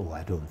executive. Oh,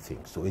 I don't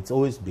think so. It's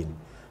always been,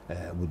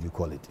 what do you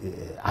call it,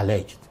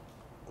 alleged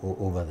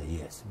over the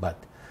years, but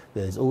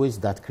there's always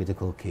that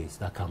critical case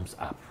that comes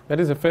up. That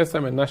is the first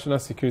time a national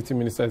security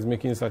minister is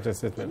making such a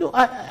statement. No,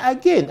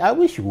 I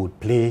wish you would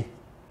play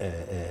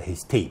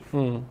his tape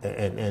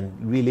and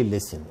really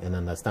listen and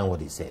understand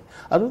what he said.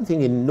 I don't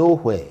think in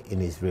nowhere in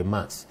his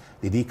remarks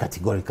did he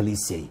categorically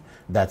say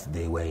that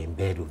they were in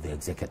bed with the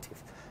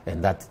executive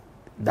and that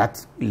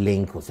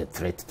link was a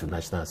threat to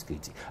national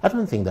security. I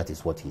don't think that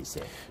is what he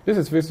said. This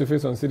is Face to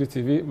Face on City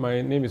TV.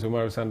 My name is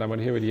Omar Sandam. I'm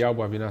here with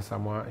Buabeng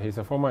Asamoah. He's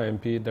a former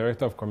MP,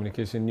 Director of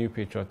Communication, New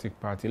Patriotic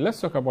Party. Let's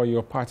talk about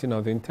your party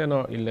now, the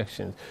internal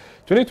elections.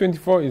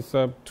 2024 is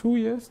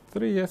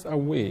 3 years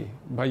away,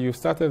 but you've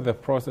started the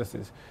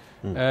processes.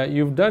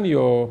 You've done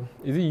your,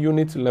 is it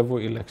unit level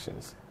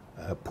elections?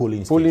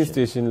 Polling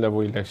station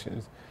level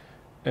elections.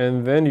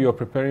 And then you're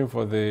preparing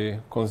for the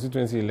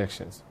constituency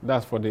elections.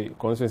 That's for the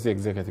constituency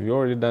executive. You've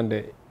already done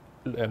the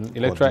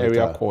electoral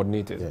area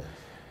coordinators. Yeah.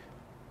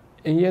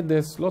 And yet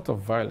there's a lot of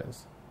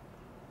violence.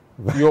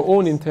 Your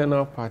own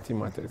internal party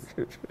matters.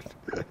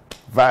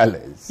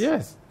 Violence?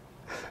 Yes.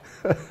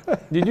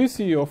 Did you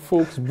see your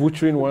folks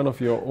butchering one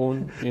of your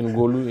own in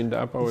Golu in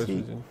the Upper West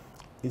region?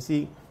 You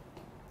see,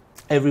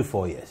 every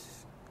 4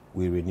 years,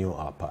 we renew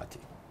our party.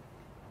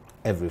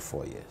 Every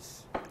 4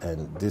 years.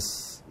 And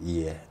this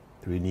year,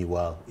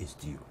 renewal is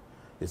due.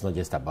 It's not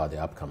just about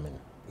the upcoming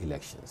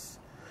elections.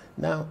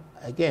 Now,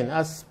 again,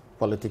 as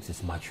politics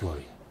is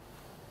maturing,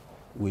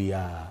 we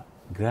are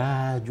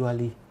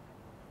gradually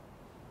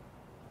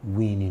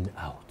weaning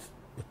out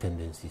the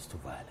tendencies to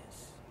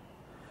violence.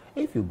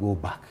 If you go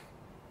back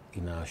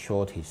in our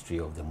short history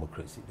of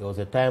democracy, there was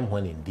a time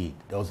when indeed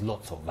there was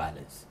lots of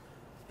violence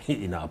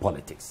in our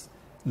politics.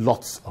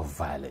 Lots of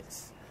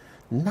violence.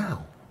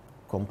 Now,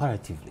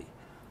 comparatively,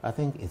 I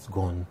think it's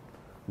gone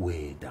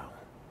way down.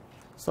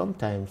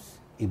 Sometimes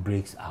it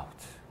breaks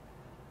out,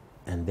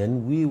 and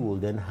then we will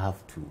then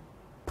have to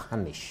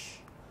punish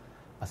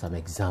as an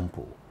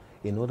example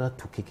in order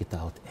to kick it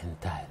out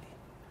entirely.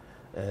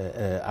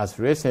 As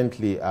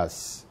recently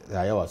as the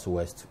Ayawas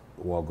West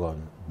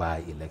Wagon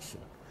by-election,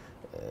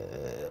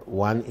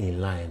 one in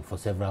line for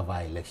several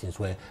by-elections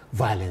where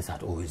violence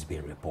had always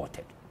been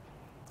reported.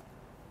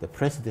 The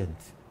president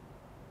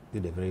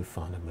did a very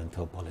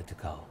fundamental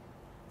political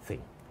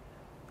thing.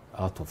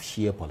 Out of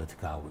sheer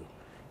political will,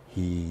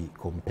 he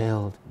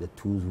compelled the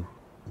two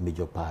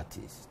major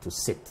parties to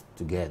sit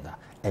together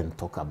and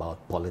talk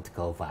about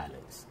political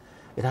violence.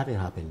 It hadn't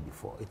happened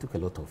before. It took a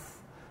lot of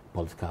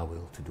political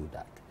will to do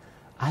that.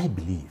 I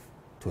believe,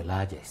 to a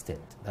large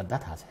extent, that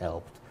that has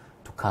helped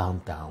to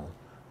calm down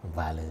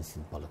violence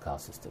in political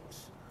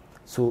systems.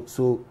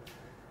 So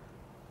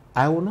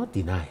I will not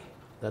deny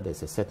that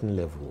there's a certain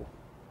level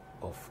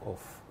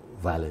of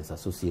violence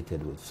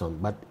associated with some,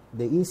 but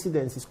the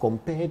incidence is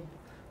compared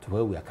to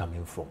where we are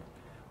coming from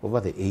over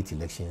the 8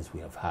 elections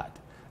we have had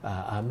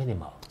are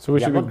minimal. So we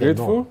should be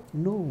grateful?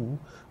 No,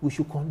 we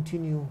should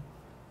continue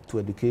to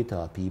educate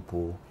our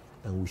people,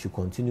 and we should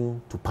continue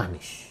to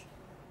punish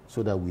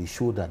so that we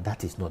show that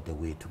that is not the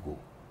way to go.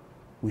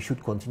 We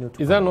should continue to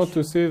punish. Is that not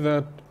to say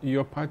that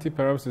your party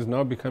perhaps is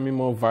now becoming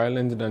more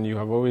violent than you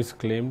have always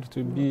claimed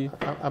to be?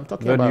 I'm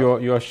talking that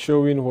about... you're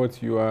showing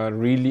what you're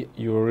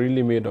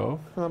really made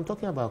of? No, I'm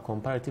talking about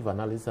comparative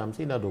analysis. I'm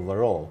saying that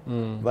overall,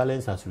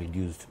 violence has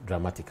reduced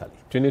dramatically.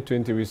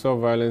 2020, we saw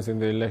violence in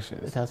the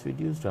elections. It has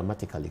reduced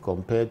dramatically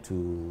compared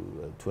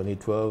to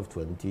 2012,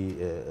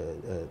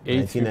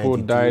 8 people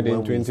died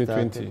in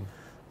 2020.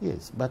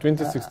 Yes, but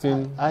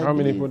 2016, how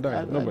many people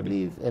died? Nobody. I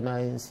believe, and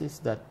I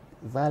insist that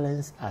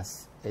violence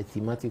as a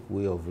thematic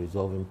way of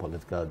resolving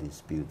political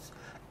disputes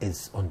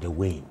is on the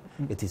wane.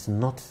 It is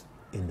not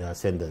in the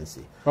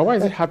ascendancy. But why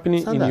is it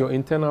happening in your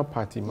internal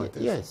party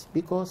matters? Yes,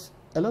 because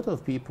a lot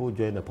of people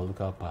join the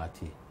political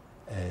party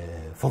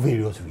for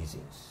various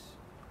reasons.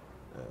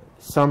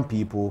 Some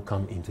people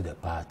come into the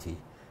party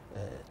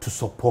to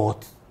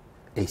support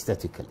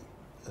aesthetically.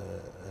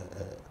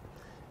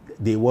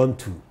 They want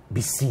to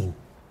be seen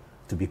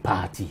to be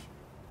party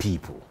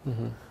people.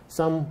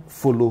 Some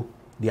follow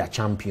their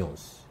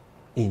champions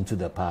into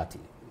the party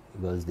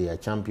because they are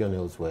champion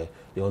elsewhere.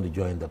 They want to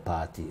join the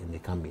party and they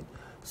come in.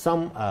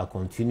 Some are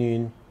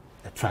continuing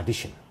a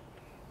tradition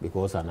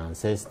because an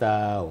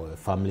ancestor or a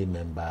family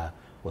member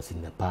was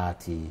in the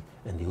party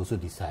and they also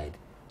decide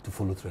to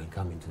follow through and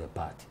come into the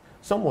party.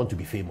 Some want to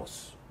be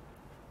famous.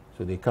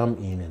 So they come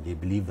in and they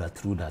believe that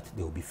through that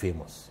they will be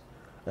famous.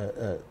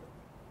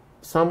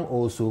 Some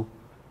also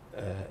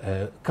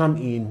come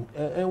in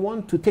and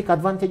want to take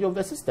advantage of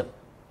the system.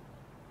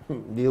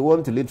 They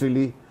want to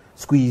literally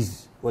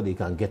squeeze what they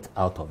can get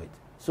out of it.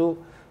 So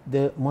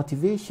the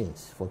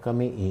motivations for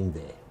coming in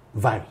there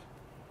vary.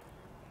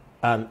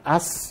 And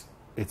as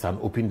it's an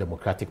open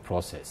democratic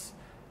process,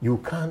 you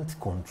can't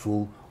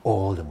control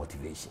all the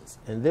motivations.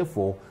 And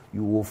therefore,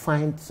 you will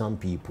find some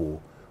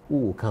people who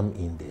will come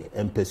in there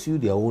and pursue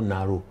their own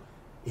narrow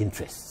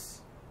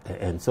interests.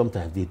 And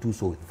sometimes they do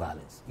so with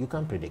violence. You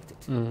can't predict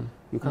it.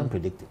 You can't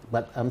predict it.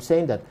 But I'm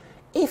saying that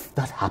if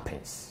that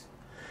happens,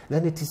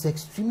 then it is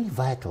extremely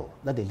vital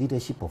that the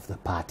leadership of the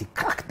party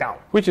crack down.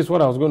 Which is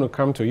what I was going to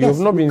come to. You have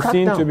not been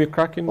seen to be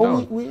cracking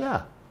down. We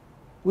are.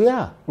 We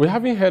are. We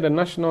haven't heard a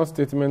national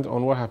statement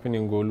on what happened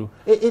in Golu.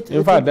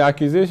 In fact, the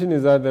accusation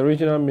is that the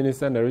regional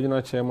minister and the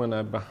regional chairman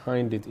are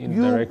behind it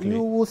indirectly.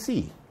 You will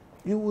see.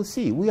 You will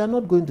see. We are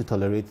not going to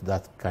tolerate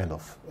that kind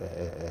of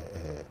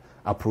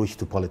approach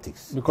to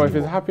politics. Because anymore.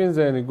 If it happens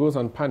there and it goes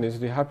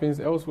unpunished, it happens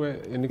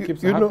elsewhere and it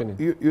keeps happening.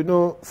 You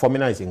know,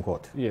 Formina is in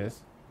court. Yes.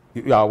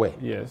 You are aware?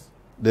 Yes.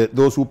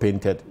 Those who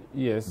painted.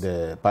 Yes.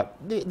 But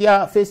they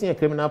are facing a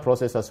criminal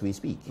process as we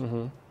speak.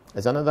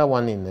 There's another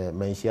one in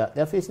Menchia.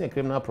 They are facing a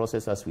criminal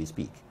process as we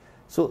speak.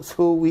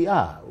 So we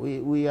are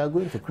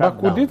going to crack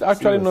down. But could it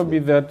actually not be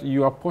that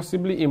you are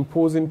possibly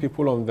imposing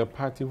people on the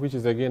party, which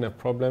is again a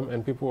problem,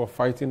 and people are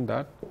fighting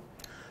that?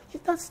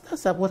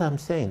 That's what I'm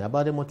saying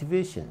about the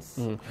motivations,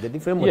 the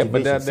different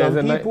motivations. Yeah, but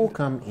some people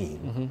come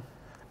in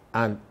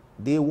and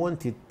they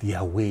want it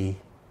their way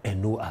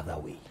and no other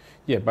way.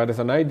 Yeah, but there's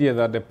an idea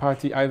that the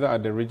party, either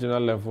at the regional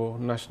level,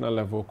 national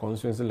level,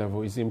 constituency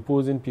level, is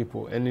imposing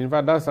people. And in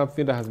fact, that's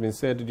something that has been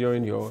said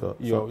during your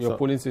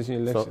polling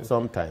station elections.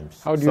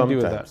 Sometimes. How do you deal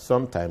with that?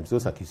 Sometimes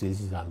those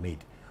accusations are made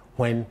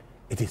when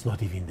it is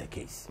not even the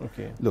case.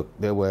 Okay. Look,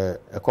 there were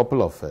a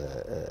couple of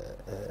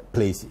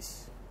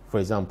places. For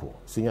example,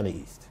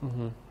 Sunyani East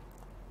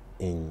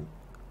in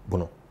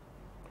Bono.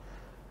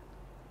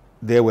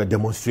 There were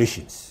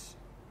demonstrations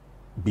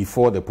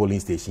before the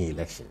polling station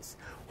elections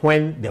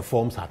when the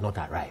forms had not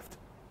arrived.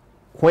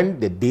 When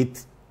the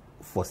date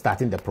for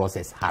starting the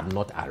process had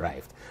not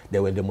arrived,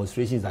 there were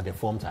demonstrations that the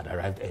forms had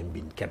arrived and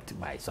been kept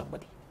by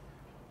somebody,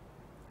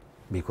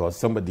 because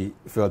somebody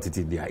felt it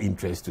in their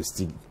interest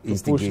to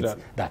instigate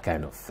that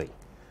kind of thing.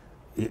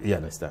 You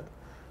understand?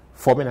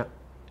 Formina,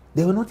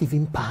 they were not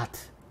even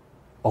part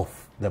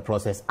of the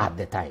process at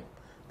the time.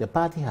 The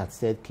party had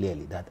said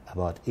clearly that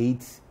about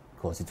 8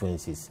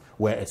 constituencies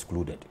were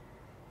excluded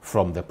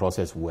from the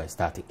process we were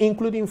starting,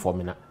 including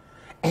Formina.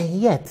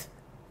 And yet,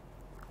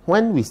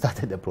 when we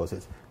started the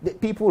process, the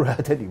people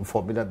rioted in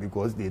Formina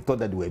because they thought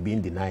that they were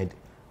being denied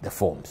the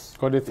forms.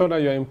 Because they thought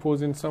that you were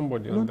imposing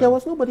somebody on them. There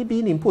was nobody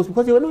being imposed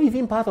because they were not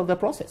even part of the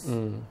process.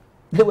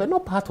 They were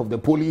not part of the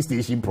polling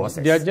station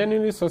process. They are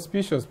genuinely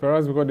suspicious,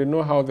 perhaps because they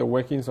know how the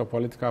workings of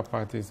political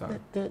parties are.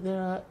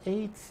 There are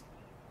 8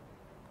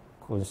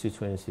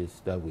 constituencies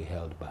that we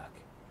held back.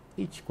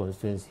 Each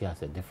constituency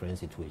has a different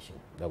situation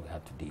that we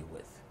had to deal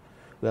with.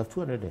 We have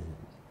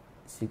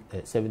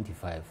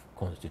 275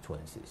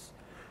 constituencies.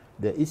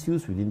 The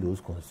issues within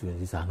those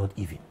constituencies are not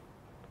even.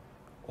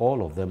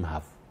 All of them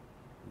have,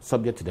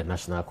 subject to the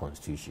national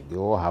constitution, they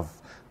all have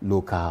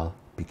local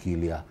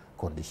peculiar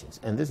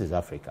conditions. And this is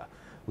Africa.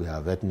 We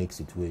have ethnic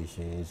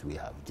situations, we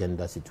have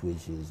gender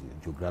situations, we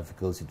have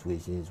geographical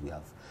situations, we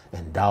have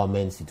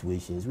endowment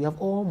situations, we have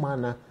all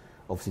manner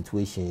of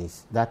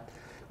situations that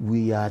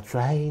we are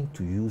trying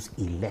to use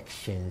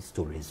elections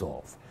to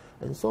resolve.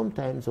 And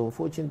sometimes,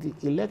 unfortunately,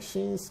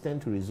 elections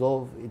tend to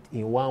resolve it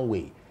in one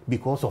way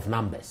because of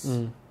numbers.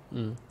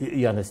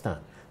 You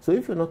understand? So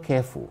if you're not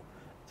careful,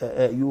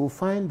 you will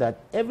find that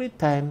every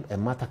time a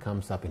matter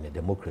comes up in a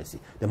democracy,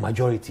 the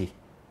majority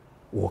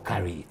will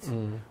carry it.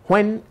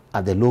 When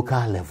at the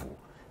local level,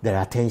 there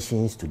are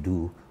tensions to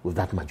do with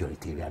that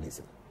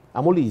majoritarianism.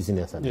 I'm only using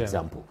it as an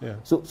example.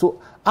 So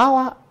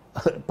our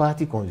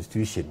party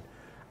constitution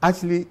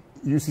actually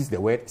uses the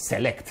word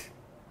select.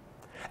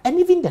 And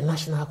even the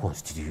national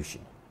constitution,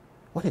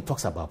 when it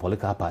talks about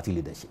political party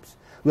leaderships,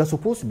 we are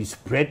supposed to be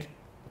spread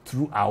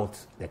throughout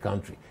the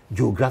country,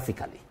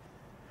 geographically.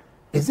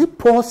 Is it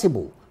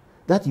possible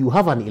that you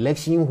have an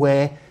election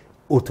where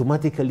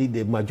automatically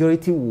the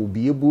majority will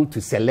be able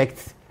to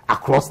select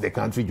across the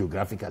country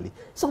geographically?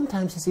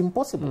 Sometimes it's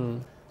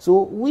impossible.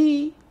 So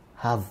we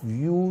have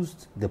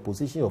used the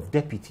position of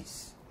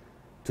deputies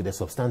to the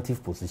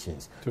substantive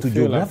positions to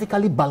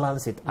geographically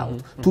balance it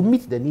out, to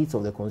meet the needs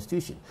of the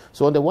constitution.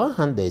 So on the one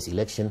hand, there is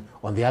election,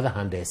 on the other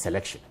hand, there is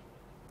selection.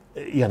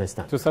 You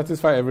understand? To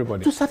satisfy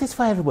everybody. To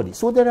satisfy everybody.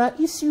 So there are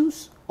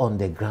issues on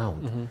the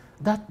ground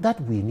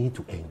that we need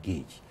to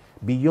engage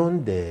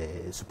beyond the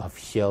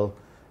superficial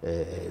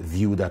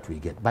view that we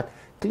get. But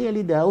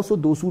clearly there are also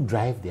those who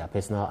drive their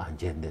personal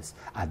agendas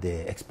at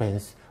the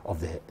expense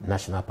of the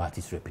national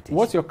party's reputation.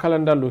 What's your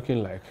calendar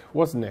looking like?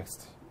 What's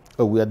next?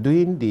 We are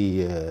doing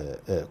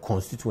the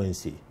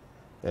constituency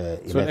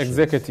elections. So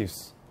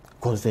executives.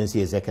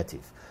 Constituency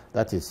executive.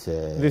 That is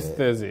this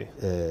Thursday.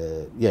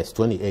 Yes,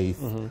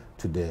 28th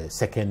to the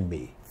 2nd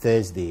May,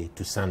 Thursday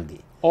to Sunday.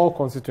 All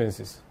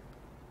constituencies,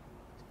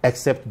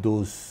 except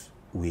those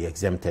we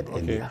exempted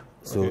earlier.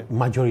 So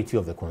majority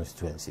of the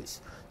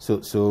constituencies.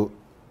 So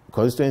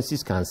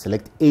constituencies can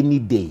select any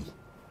day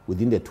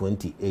within the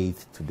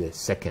 28th to the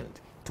 2nd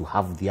to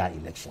have their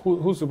election.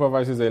 Who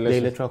supervises the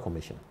election? The Electoral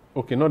Commission.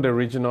 Okay, not the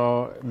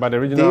regional, but the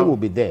regional. They will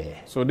be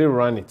there. So they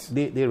run it.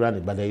 They run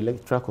it, but the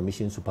Electoral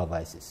Commission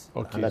supervises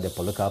under the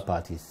Political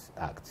Parties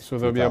Act. So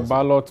there'll be a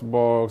ballot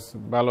box,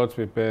 ballot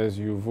papers.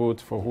 You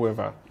vote for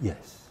whoever.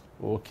 Yes.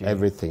 Okay.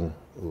 Everything.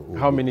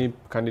 How many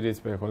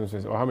candidates per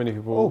constituency, or how many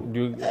people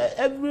do you?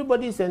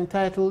 Everybody is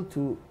entitled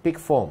to pick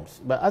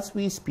forms, but as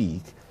we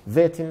speak,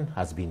 vetting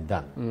has been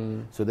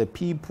done. So the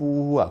people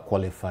who are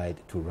qualified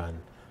to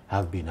run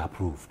have been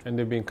approved. And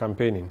they've been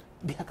campaigning.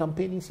 They are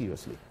campaigning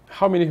seriously.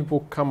 How many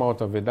people come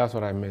out of it? That's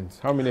what I meant.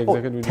 How many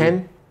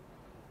executives?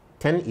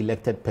 10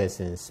 elected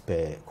persons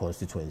per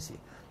constituency.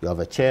 You have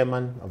a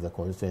chairman of the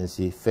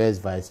constituency,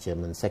 first vice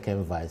chairman,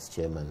 second vice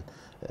chairman,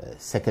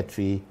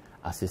 secretary,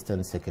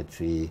 assistant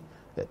secretary,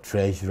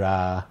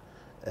 treasurer,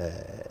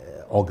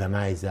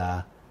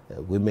 organizer,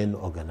 women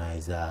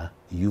organizer,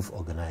 youth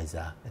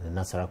organizer, and a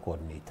Nasara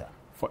coordinator.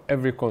 For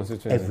every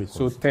constituency? Every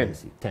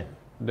constituency. So 10.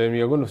 Then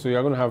you're going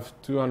to have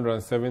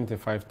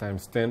 275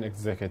 times 10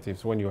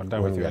 executives when you are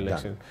done with your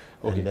election.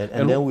 Okay.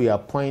 And then we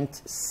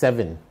appoint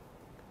 7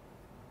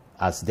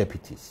 as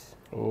deputies.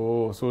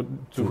 Oh, so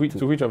to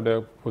which of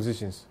the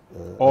positions?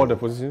 All the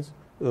positions?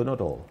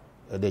 Not all.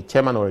 The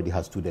chairman already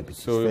has 2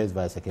 deputies. So, first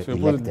vice secretary.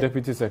 So elected.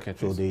 Deputy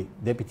secretary. So the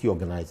deputy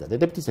organizer. The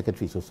deputy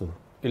secretary is also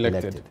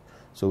elected.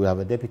 So we have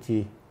a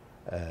deputy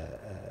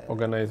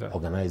organizer.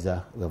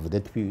 We have a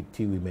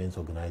deputy women's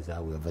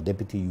organizer. We have a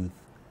deputy youth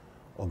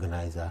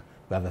organizer.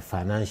 We have a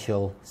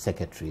financial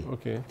secretary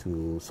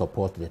to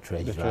support the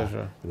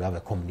treasurer. We have a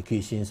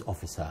communications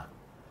officer.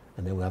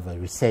 and then we have a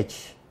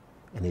research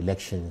and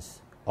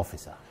elections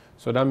officer.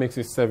 So that makes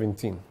it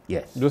 17.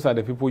 Yes. Those are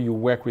the people you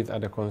work with at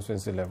the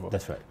constituency level.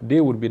 That's right.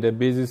 They would be the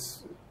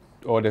basis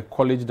or the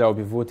college that will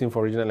be voting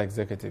for regional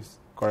executives,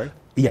 correct?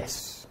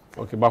 Yes.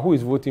 Okay, but who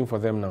is voting for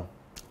them now?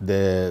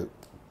 The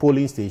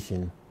polling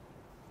station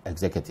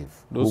executive.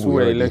 Those who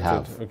were already elected,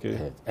 have,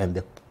 okay. And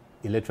the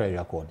electoral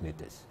area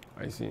coordinators.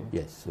 I see.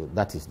 Yes, so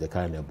that is the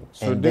current level.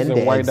 So and this then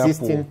is a wider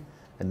pool.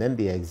 And then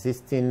the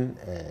existing,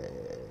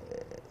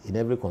 in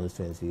every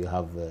constituency, you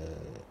have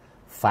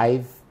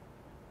 5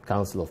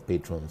 council of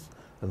patrons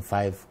and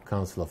 5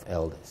 council of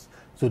elders.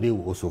 So they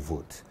will also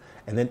vote.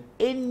 And then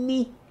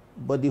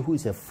anybody who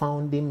is a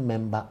founding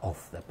member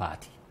of the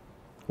party.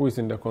 Who is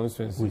in the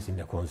constituency? Who is in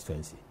the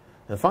constituency.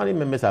 The founding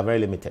members are very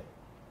limited.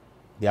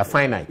 They are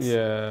finite.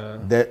 Yeah.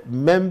 The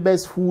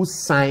members who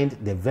signed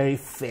the very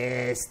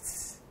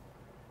first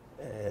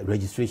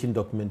registration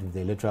document with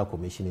the Electoral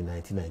Commission in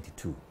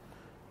 1992,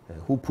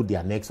 who put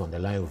their necks on the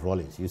line of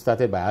Rollins. You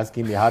started by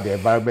asking me how the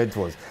environment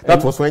was.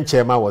 That was when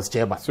chairman was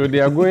chairman. So they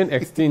are going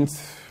extinct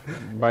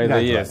by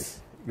the years.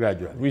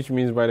 Gradually. Which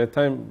means by the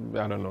time,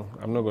 I don't know,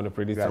 I'm not going to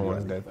predict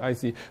someone's death. I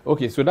see.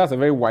 Okay, so that's a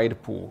very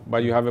wide pool,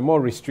 but you have a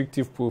more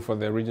restrictive pool for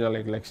the regional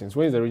elections.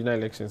 When is the regional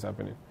elections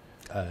happening?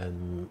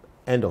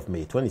 End of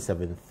May,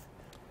 27th.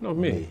 No,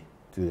 May.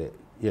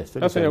 Yes,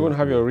 that's when you're going to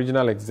have your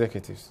regional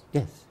executives.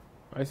 Yes.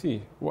 I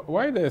see.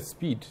 Why the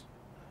speed?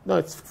 No,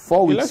 it's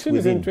 4 weeks. Election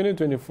is in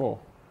 2024.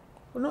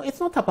 No, it's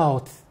not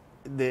about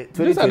the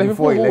people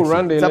 2024 who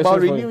run the election. It's about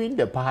elections renewing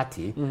the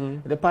party.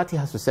 The party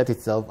has to set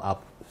itself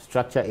up,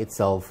 structure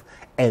itself,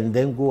 and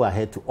then go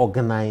ahead to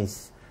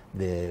organize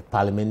the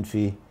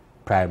parliamentary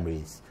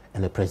primaries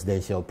and the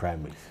presidential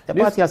primaries. The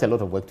party has a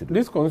lot of work to do.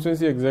 These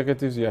constituency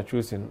executives you are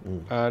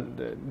choosing,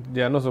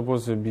 they are not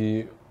supposed to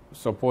be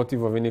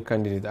supportive of any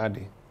candidate, are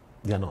they?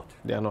 They are not.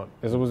 They are not.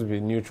 They're supposed to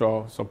be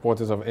neutral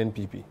supporters of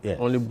NPP. Yes.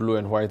 Only blue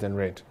and white and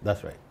red.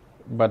 That's right.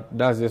 But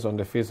that's just on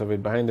the face of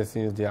it. Behind the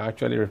scenes, they are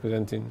actually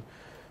representing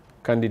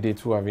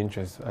candidates who have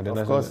interest at the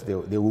national. Of course,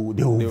 they will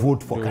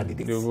vote for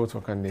candidates. They will vote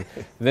for candidates.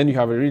 Then you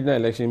have a regional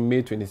election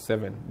May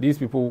 27. These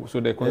people, so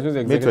the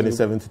constituency May executive...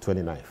 27 to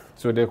 29th.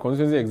 So the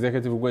constituency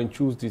executive will go and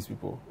choose these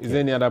people. Is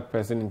there any other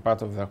person in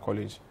part of that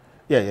college?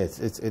 Yeah,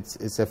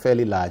 it's a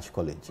fairly large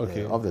college.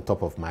 Okay. Off the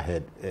top of my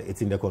head,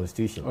 it's in the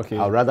constitution. Okay.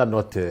 I'd rather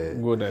not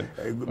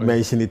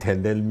mention it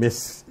and then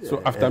miss.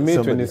 So after May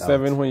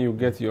 27, when you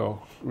get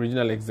your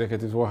regional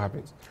executives, what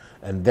happens?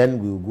 And then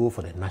we'll go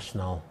for the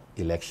national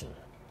election,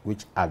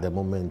 which at the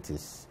moment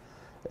is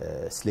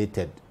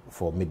slated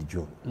for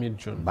mid-June.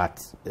 Mid-June.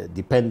 But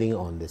depending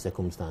on the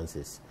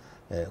circumstances,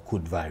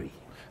 could vary.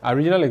 Are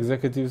regional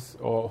executives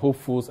or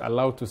hopefuls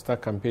allowed to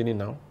start campaigning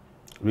now?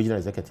 Regional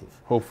executives?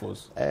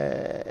 Hopefuls.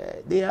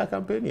 They are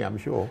campaigning, I'm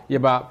sure. Yeah,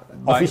 but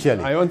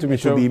officially, I want to be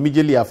sure. It will be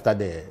immediately after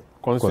the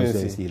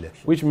constituency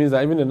election. Which means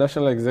that even the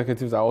national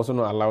executives are also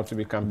not allowed to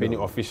be campaigning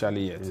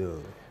officially yet. No.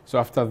 So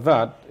after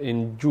that,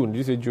 in June, did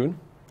you say June?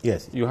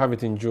 Yes. You have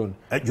it in June?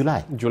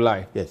 July.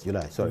 July. Yes,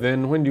 July, sorry.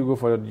 Then when do you go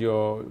for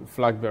your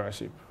flag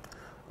bearership?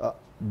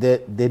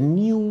 The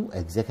new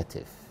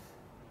executive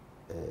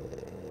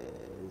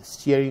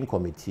steering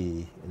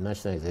committee,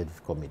 National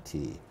Executive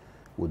Committee,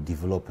 would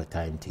develop a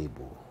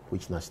timetable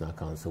which National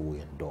Council will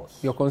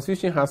endorse. Your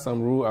constitution has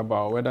some rule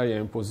about whether you're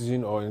in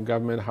position or in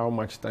government, how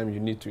much time you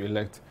need to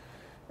elect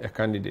a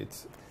candidate.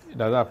 Does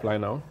that apply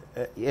now?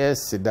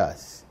 Yes, it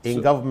does.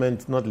 In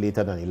government, not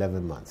later than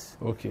 11 months.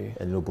 Okay.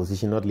 And in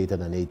opposition, not later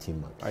than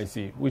 18 months. I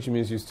see. Which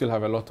means you still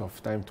have a lot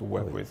of time to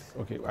work with.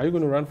 Okay. Are you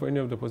going to run for any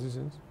of the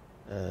positions?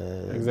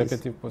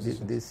 Executive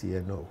positions? This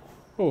year, no.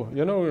 Oh,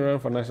 you're not going to run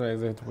for national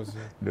executive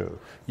position? No.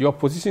 Your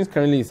position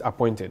currently is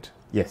appointed.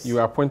 Yes. You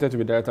are appointed to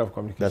be Director of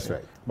Communication. That's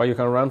right. But you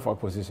can run for a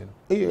position.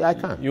 I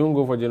can. You won't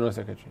go for General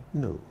Secretary?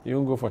 No. You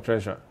won't go for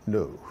Treasurer?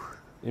 No.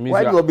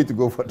 Why do you want me to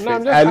go for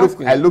trade? No, I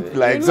look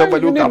like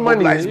somebody who can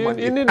mobilize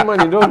money. You need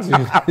money, don't you?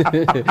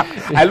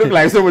 I look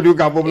like somebody who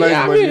can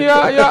mobilize money. You're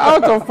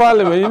out of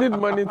parliament. You need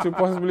money to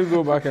possibly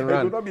go back and run.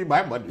 It will not be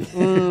my money.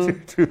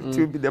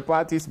 to be the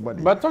party's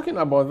money. But talking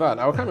about that,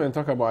 I'll come and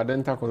talk about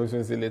Adenta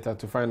constituency later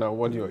to find out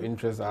what your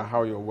interests are,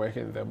 how you're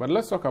working there. But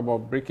let's talk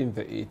about breaking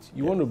the 8.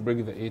 You want to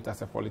break the 8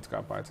 as a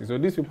political party. So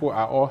these people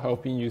are all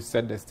helping you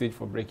set the stage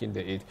for breaking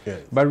the 8.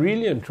 Yes. But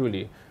really and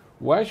truly,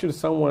 why should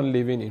someone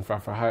living in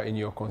Fafaha in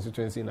your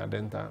constituency in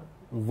Adenta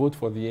vote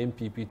for the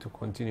NPP to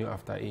continue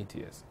after 8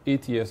 years?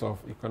 8 years of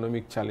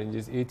economic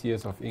challenges, 8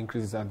 years of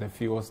increases at the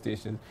fuel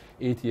station,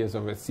 8 years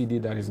of a CD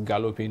that is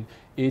galloping,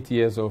 8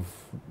 years of,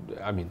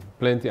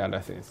 plenty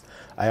other things.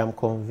 I am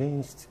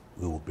convinced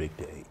we will break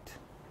the 8.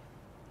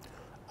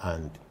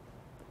 And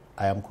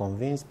I am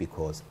convinced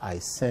because I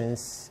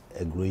sense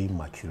a growing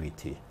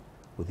maturity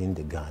within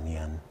the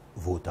Ghanaian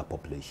voter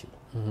population.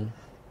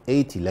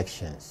 8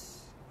 elections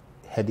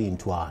heading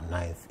into our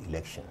 9th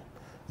election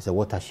is a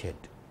watershed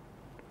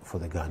for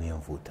the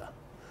Ghanaian voter.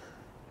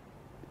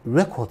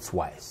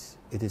 Records-wise,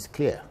 it is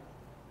clear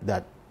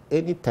that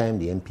any time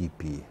the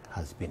NPP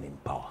has been in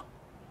power,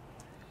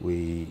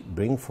 we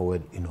bring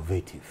forward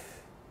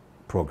innovative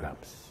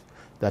programs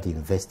that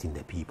invest in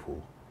the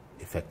people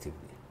effectively.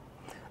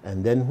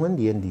 And then when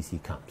the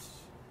NDC comes,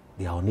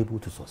 they are unable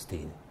to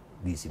sustain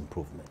these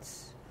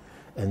improvements.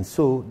 And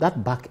so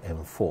that back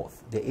and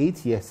forth, the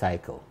 8-year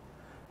cycle,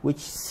 which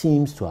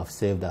seems to have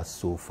served us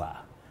so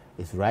far,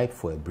 is ripe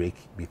for a break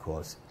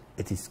because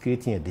it is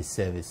creating a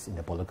disservice in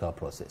the political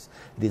process.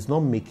 It is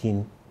not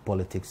making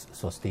politics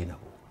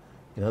sustainable.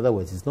 In other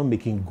words, it's not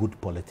making good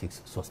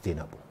politics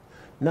sustainable.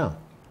 Now,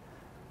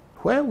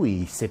 where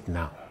we sit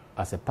now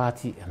as a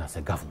party and as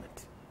a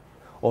government,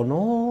 on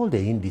all the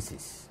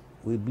indices,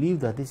 we believe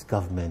that this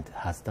government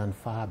has done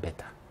far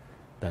better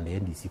than the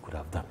NDC could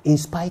have done, in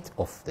spite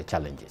of the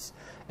challenges,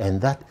 and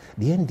that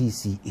the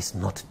NDC is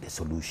not the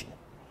solution.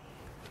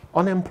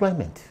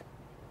 Unemployment,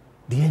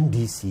 the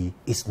NDC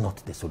is not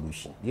the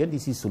solution. The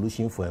NDC's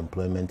solution for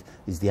employment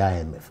is the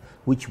IMF,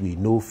 which we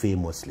know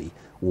famously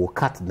will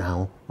cut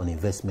down on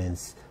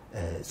investments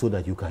so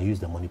that you can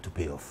use the money to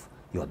pay off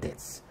your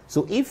debts.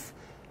 So if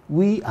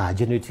we are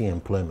generating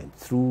employment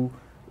through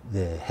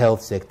the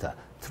health sector,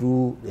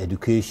 through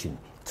education,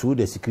 through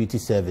the security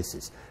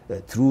services,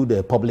 through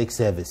the public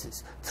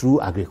services,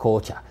 through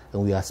agriculture,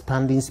 and we are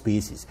expanding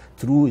spaces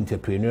through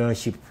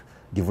entrepreneurship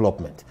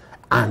development,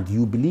 and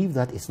you believe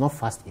that it's not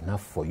fast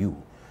enough for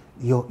you,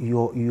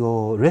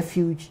 your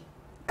refuge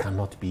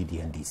cannot be the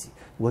NDC.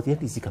 Because the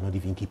NDC cannot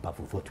even keep up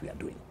with what we are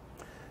doing.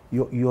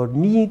 Your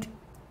need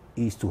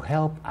is to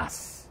help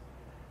us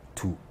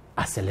to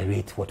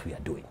accelerate what we are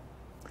doing.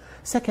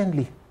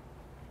 Secondly,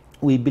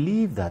 we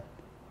believe that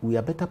we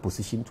are better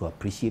positioned to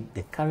appreciate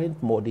the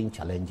current modern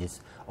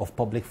challenges of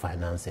public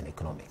finance and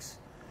economics.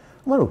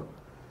 Well,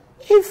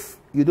 if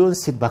you don't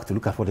sit back to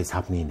look at what is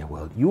happening in the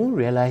world, you won't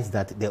realize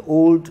that the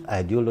old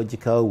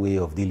ideological way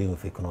of dealing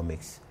with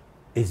economics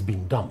is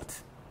being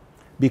dumped.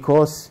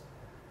 Because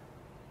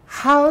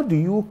how do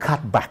you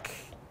cut back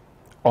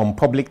on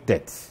public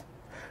debt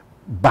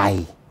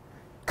by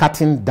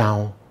cutting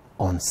down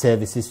on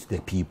services to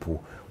the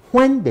people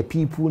when the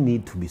people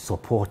need to be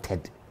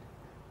supported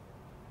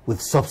with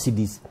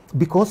subsidies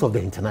because of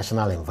the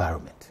international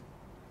environment?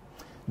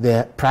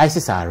 The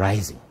prices are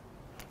rising,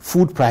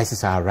 food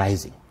prices are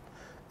rising,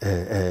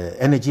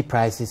 energy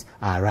prices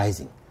are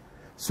rising.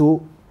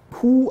 So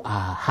who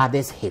are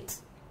hardest hit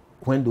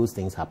when those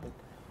things happen?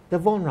 The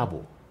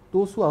vulnerable,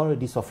 those who are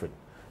already suffering.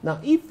 Now,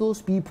 if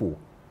those people,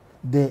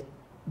 the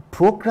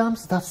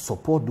programs that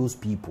support those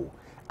people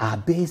are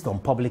based on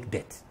public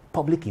debt,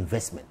 public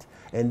investment,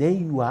 and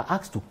then you are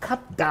asked to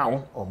cut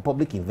down on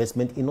public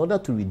investment in order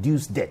to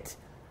reduce debt,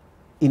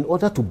 in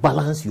order to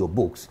balance your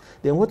books,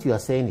 then what you are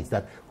saying is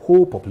that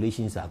whole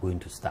populations are going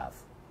to starve.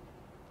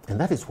 And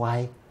that is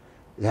why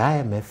the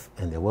IMF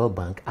and the World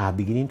Bank are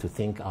beginning to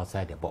think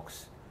outside the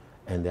box.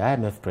 And the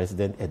IMF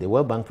president, the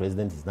World Bank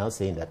president is now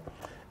saying that,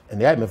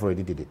 and the IMF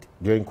already did it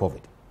during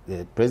COVID.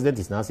 The president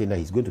is now saying that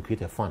he's going to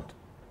create a fund,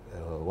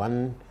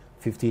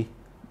 $150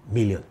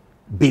 billion,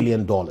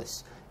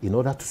 in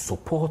order to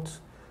support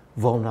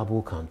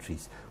vulnerable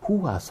countries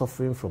who are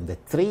suffering from the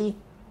three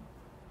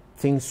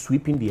things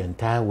sweeping the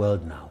entire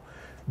world now,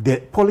 the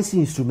policy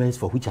instruments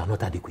for which are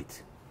not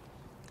adequate.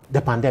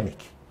 The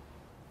pandemic,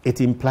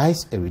 it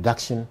implies a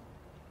reduction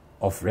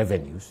of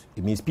revenues.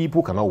 It means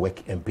people cannot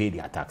work and pay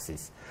their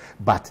taxes,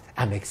 but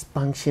an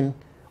expansion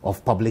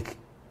of public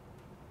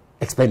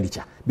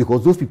expenditure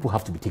because those people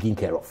have to be taken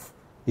care of,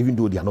 even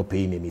though they are not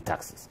paying any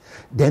taxes.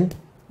 Then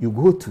you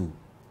go to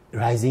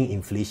rising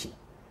inflation.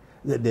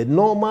 The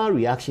normal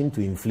reaction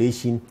to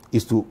inflation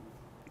is to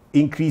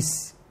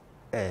increase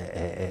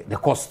the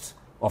cost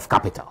of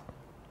capital.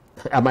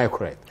 Am I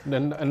correct?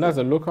 And that's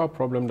a local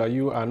problem that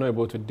you are not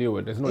able to deal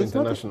with. It's not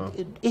international.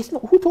 It's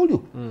not. Who told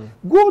you?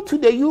 Go to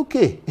the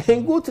UK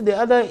and go to the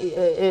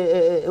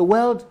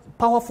other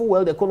powerful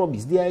world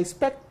economies. They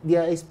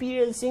are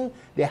experiencing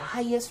the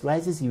highest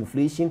rises in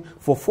inflation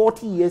for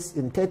 40 years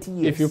and 30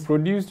 years. If you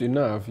produced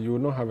enough, you will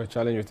not have a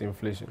challenge with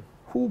inflation.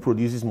 Who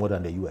produces more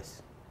than the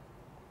US?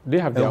 They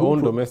have their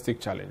own domestic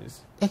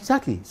challenges.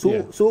 Exactly.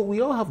 So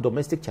we all have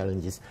domestic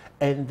challenges,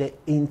 and the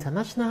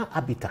international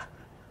arbiter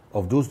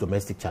of those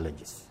domestic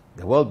challenges,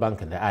 the World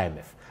Bank and the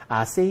IMF,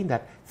 are saying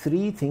that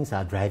three things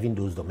are driving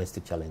those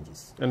domestic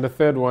challenges. And the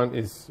third one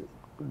is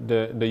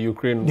the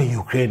Ukraine war. The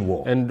Ukraine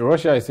war. And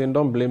Russia is saying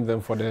don't blame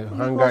them for the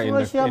hunger in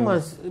Russia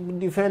must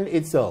defend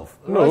itself.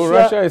 No,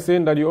 Russia is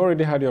saying that you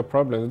already had your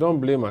problems. Don't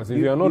blame us. If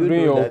you are not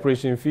doing your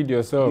operation, feed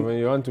yourself, and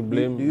you want to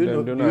blame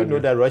them, do you know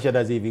that Russia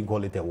doesn't even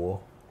call it a war?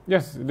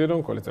 Yes, they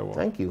don't call it a war.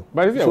 Thank you.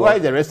 But so why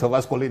is the rest of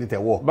us calling it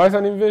a war? But it's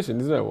an invasion,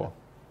 isn't it a war?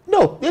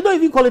 No, they don't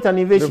even call it an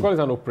invasion. They call it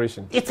an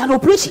operation. It's an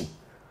operation.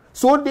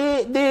 So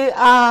they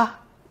are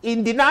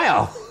in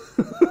denial.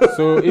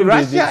 So if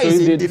Russia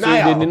is in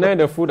denial. So they deny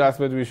the food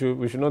aspect, we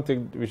should not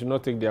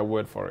take their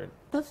word for it.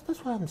 That's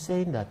why I'm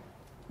saying that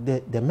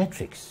the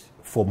metrics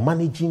for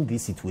managing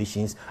these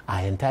situations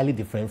are entirely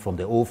different from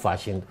the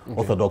old-fashioned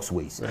orthodox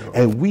ways.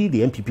 And we,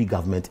 the NPP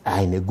government,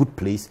 are in a good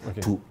place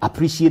to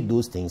appreciate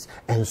those things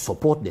and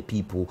support the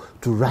people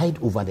to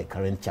ride over the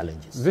current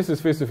challenges. This is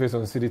Face-to-Face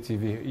on City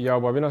TV.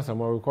 Buabeng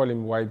Asamoah, we call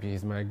him YB,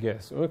 he's my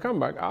guest. When we come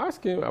back, I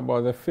ask him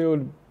about the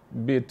failed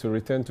bid to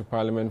return to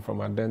Parliament from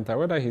Adenta,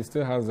 whether he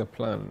still has a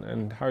plan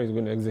and how he's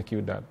going to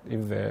execute that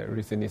if there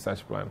is any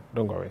such plan.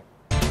 Don't worry.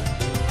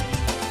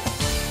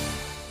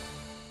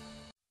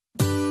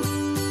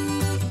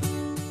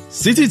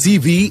 City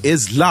TV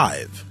is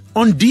live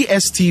on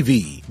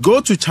DSTV.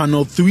 Go to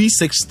channel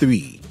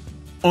 363.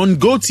 On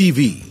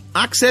GoTV,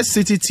 access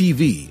City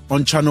TV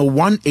on channel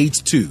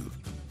 182.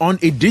 On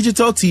a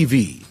digital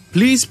TV,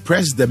 please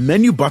press the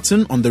menu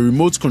button on the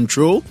remote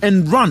control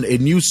and run a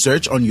new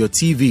search on your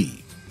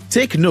TV.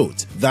 Take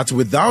note that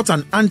without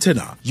an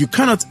antenna, you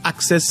cannot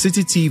access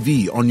City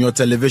TV on your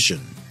television.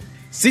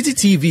 City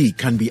TV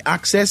can be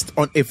accessed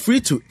on a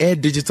free-to-air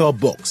digital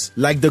box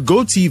like the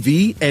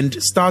GoTV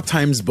and Star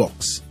Times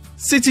box.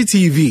 City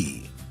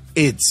TV,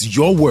 it's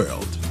your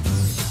world.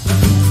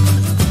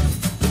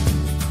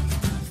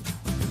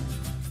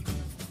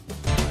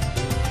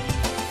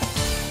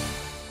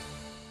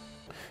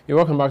 You're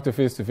welcome back to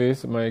Face to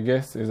Face. My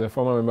guest is a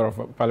former member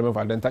of Parliament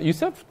of Adenta. You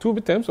served 2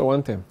 terms or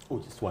 1 term? Oh,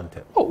 just 1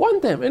 term. Oh, 1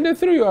 term, and they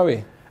threw you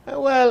away.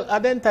 Well,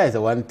 Adenta is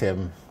a 1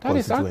 term. That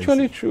is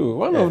actually true.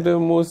 One of the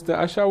most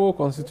Asamoah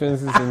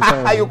constituencies in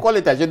town. You call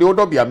it Asamoah, they will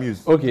not be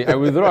amused. Okay, I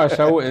withdraw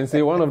Asamoah and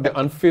say one of the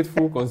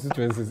unfaithful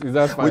constituencies. Is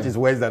that fine? Which is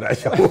worse than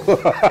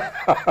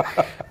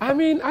Asamoah. I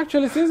mean,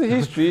 actually, since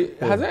history,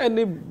 has there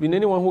been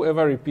anyone who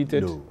ever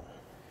repeated? No.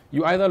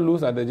 You either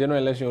lose at the general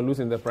election or lose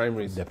in the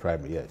primaries. The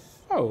primary, yes.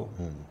 Oh.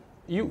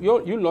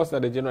 You lost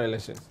at the general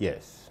elections?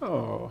 Yes.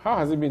 Oh, how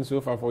has it been so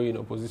far for you in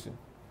opposition?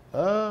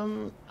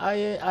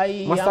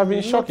 I must have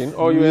been shocking,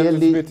 or you were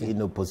really anticipating?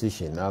 in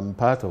opposition. I'm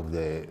part of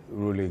the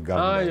ruling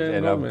government,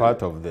 and I'm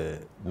part of the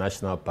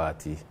National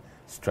Party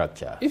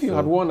structure. If you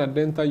had won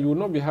Adenta, you would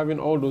not be having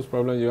all those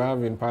problems you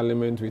have in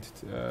Parliament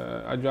with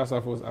Adwoa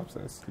Safo's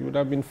absence. You would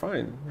have been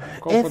fine.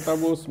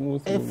 Comfortable,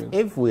 smooth movement.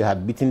 If we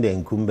had beaten the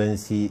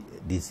incumbency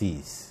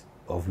disease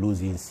of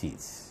losing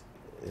seats,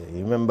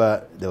 you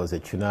remember there was a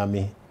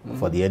tsunami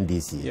for the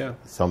NDC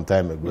some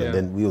time ago, and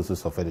then we also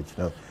suffered a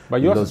tsunami.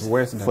 But yours is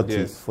worse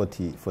than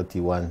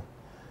 41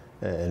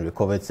 and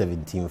recovered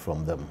 17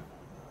 from them.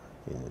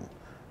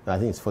 I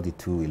think it's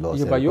 42 we lost.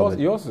 Yeah, but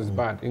yours is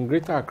bad. In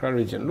Greater Accra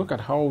region, look at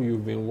how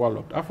you've been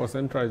walloped. Afro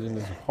Central region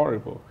is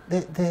horrible.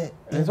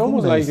 It's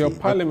almost like your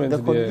parliament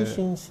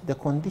the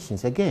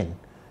conditions, again,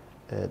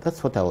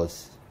 that's what I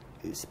was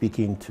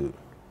speaking to,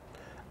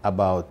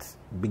 about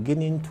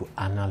beginning to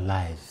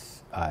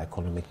analyze our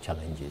economic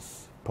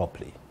challenges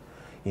properly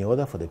in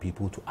order for the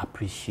people to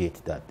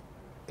appreciate that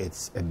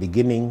it's a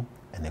beginning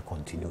and a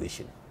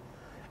continuation,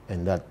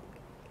 and that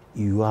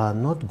you are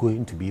not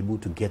going to be able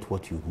to get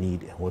what you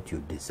need and what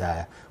you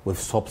desire with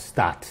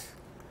stop-start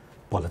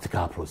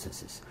political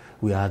processes.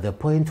 We are at the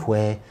point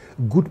where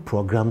good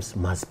programs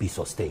must be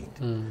sustained,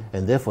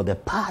 and therefore the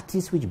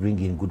parties which bring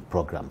in good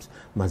programs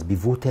must be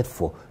voted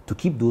for to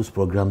keep those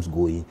programs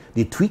going.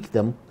 They tweak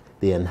them,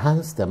 they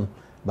enhance them,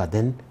 but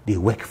then they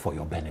work for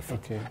your benefit.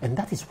 Okay. And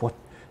that is what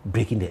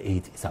breaking the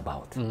 8 is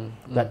about.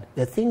 That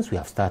the things we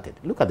have started,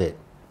 look at the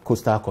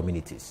coastal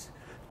communities,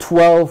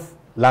 12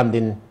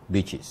 landing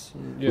beaches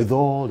with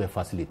all the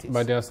facilities.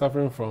 But they are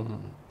suffering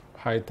from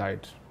high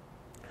tide.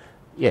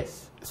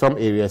 Yes, some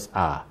areas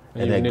are.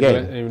 And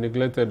again, you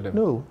neglected them.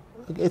 No,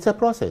 it's a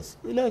process.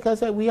 Like I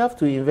said, we have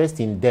to invest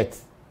in debt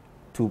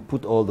to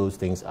put all those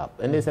things up.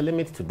 And there's a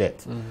limit to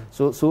debt.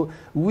 So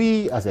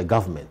we as a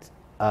government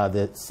are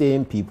the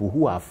same people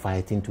who are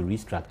fighting to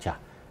restructure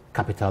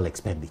capital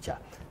expenditure,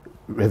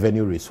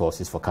 revenue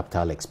resources for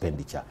capital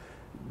expenditure,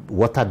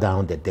 water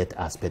down the debt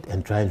aspect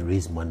and try and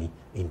raise money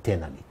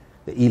internally.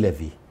 The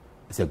e-levy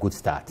is a good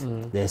start.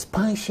 The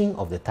expansion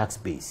of the tax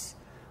base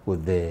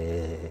with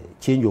the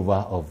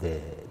changeover of the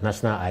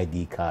national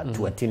ID card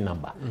to a TIN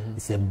number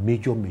is a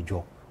major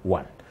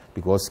one,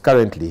 because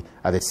currently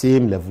at the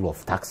same level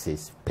of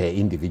taxes per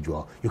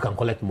individual, you can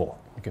collect more.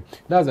 Okay,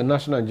 that's the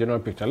national and general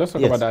picture. Let's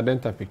talk about the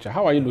Adenta picture.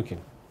 How are you looking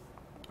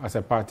as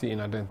a party in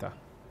Adenta?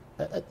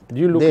 Do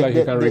you look like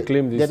you can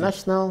reclaim this? The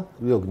national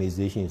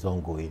reorganization is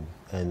ongoing,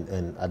 and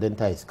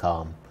Adenta is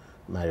calm.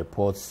 My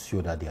reports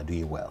show that they are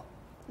doing well.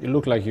 You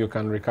look like you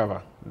can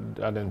recover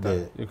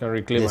Adenta. You can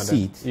reclaim the Adenta.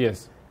 Seat.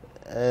 Yes.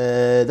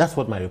 That's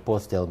what my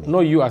reports tell me.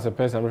 No, you as a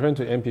person. I'm referring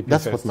to NPP.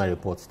 That's what my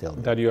reports tell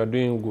me. That you are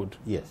doing good.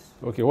 Yes.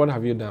 Okay, what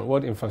have you done?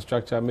 What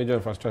infrastructure, major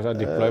infrastructure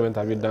deployment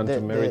have you done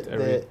to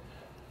merit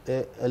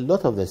a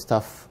lot of the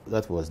stuff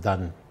that was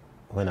done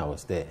when I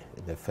was there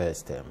in the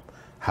first term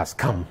has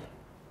come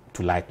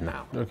to light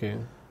now. Okay.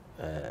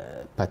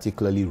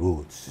 Particularly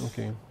roads.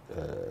 Okay.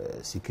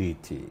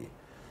 Security,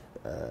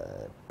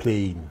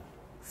 playing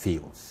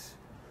fields,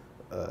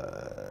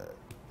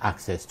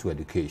 access to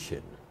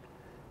education,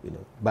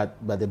 but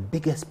the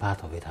biggest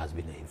part of it has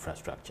been the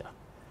infrastructure.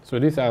 So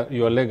these are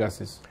your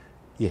legacies?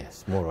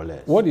 Yes, more or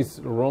less. What is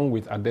wrong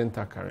with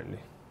Adenta currently?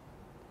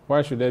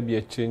 Why should there be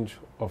a change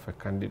of a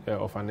candidate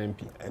of an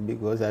MP?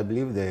 Because I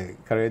believe the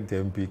current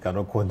MP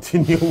cannot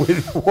continue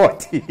with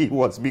what he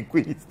was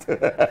bequeathed.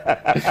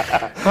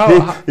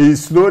 He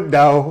slowed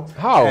down.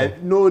 How?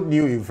 And no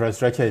new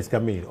infrastructure is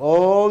coming.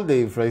 All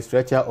the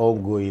infrastructure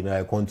ongoing are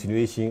a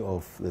continuation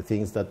of the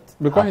things that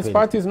because happened. His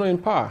party is not in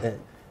power.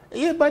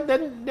 Yeah, but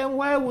then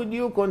why would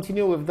you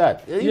continue with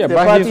that? If Yeah, the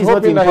but party he's is not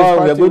hoping in that his power, we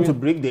are party going will- to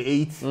break the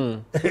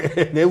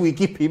 8. Then we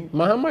keep him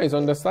Mahama is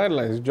on the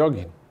sidelines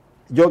jogging.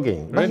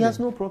 jogging. But Really? he has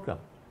no program.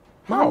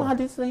 How? Mahama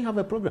doesn't have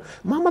a program.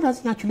 Mahama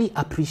doesn't actually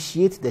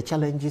appreciate the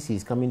challenges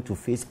he's coming to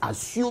face,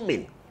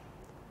 assuming,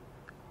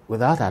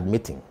 without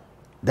admitting,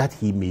 that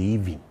he may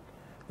even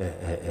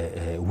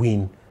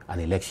win an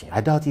election.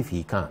 I doubt if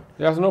he can.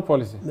 He has no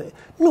policy.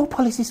 No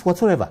policies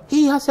whatsoever.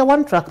 He has a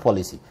one-track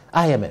policy,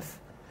 IMF.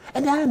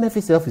 And the IMF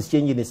itself is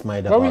changing its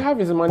mind But about we have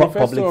his public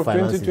manifesto of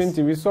finances.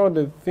 2020. We saw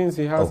the things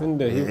he has in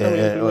there. He can't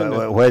implement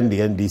them. When the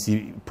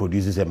NDC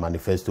produces a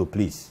manifesto,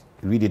 please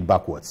read it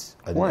backwards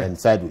Why? and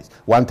sideways.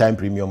 One-time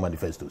premium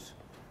manifestos.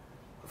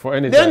 For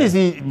any Then time. you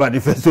see,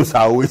 manifestos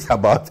are always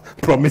about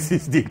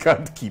promises they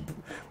can't keep.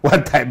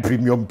 One-time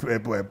premium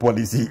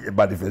policy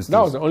manifestos.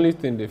 That was the only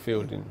thing they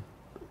failed in.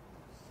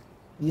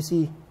 You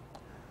see,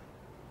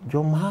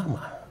 John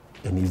Mahama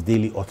in his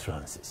daily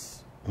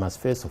utterances must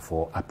first of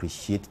all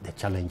appreciate the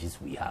challenges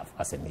we have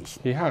as a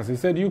nation. He has. He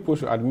said you people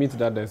should admit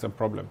that there's a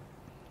problem.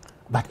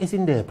 But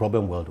isn't there a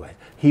problem worldwide?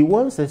 He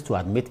wants us to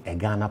admit a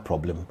Ghana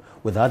problem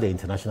without the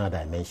international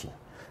dimension.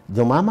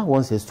 John Mahama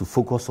wants us to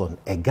focus on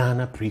a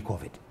Ghana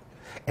pre-COVID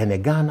and a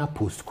Ghana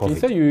post-COVID. He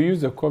said you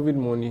use the COVID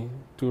money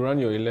to run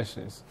your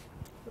elections.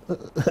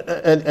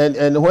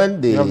 And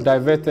when the You have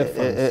diverted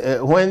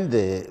funds. when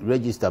the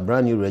register,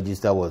 brand new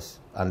register, was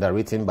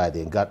underwritten by the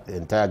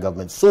entire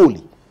government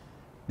solely,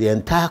 the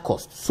entire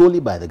cost solely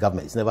by the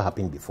government. It's never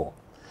happened before.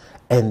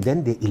 And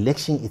then the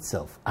election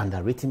itself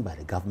underwritten by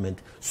the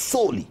government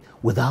solely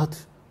without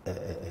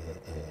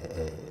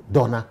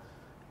donor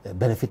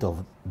benefit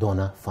of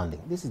donor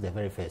funding. This is the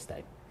very first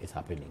time it's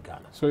happened in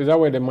Ghana. So is that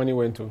where the money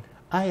went to?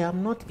 I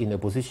am not in a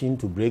position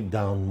to break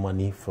down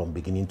money from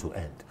beginning to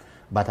end,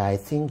 but I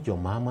think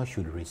John Mahama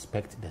should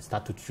respect the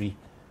statutory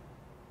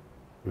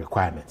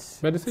requirements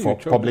But they say for you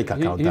chopped- public he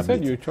accountability.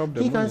 said you chopped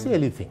the He can money. say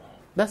anything.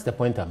 That's the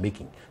point I'm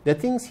making. The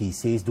things he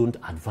says don't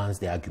advance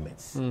the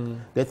arguments.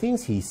 The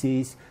things he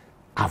says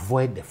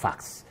avoid the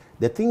facts.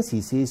 The things he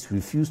says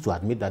refuse to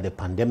admit that the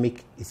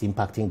pandemic is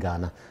impacting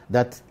Ghana,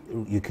 that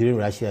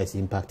Ukraine-Russia is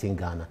impacting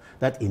Ghana,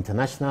 that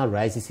international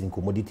rises in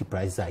commodity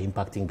prices are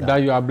impacting Ghana.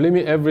 That you are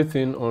blaming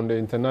everything on the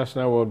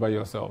international world by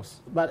yourselves.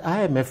 But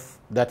IMF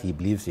that he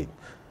believes in,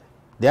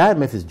 the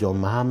IMF is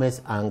John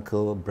Mahama's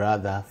uncle,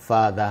 brother,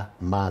 father,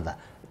 mother,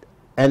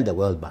 and the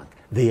World Bank.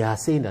 They are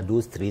saying that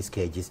those three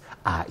scourges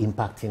are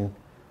impacting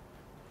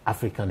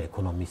African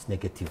economies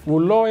negatively.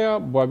 Will lawyer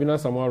Buabeng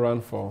Asamoah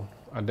run for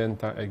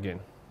Adenta again?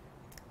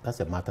 That's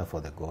a matter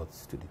for the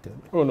gods to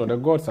determine. Oh no, the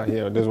gods are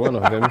here. There's one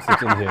of them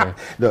sitting here.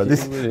 No,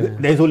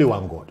 there's only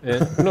one God.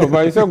 Yeah. No,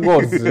 but you said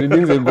gods. You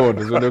didn't say God.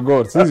 So the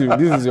gods. This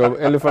is your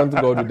elephant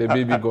god with the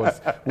baby gods.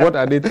 What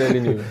are they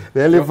telling you?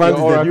 The elephant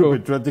Your is the new oracle.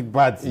 patriotic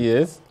party.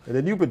 Yes. And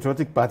the new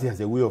patriotic party has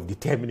a way of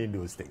determining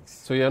those things.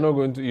 So you are not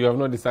going to. You have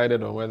not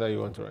decided on whether you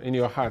want to run. In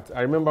your heart,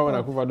 I remember when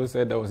Akufo-Addo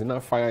said there was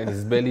enough fire in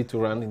his belly to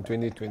run in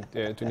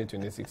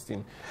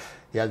 2016.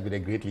 He has been a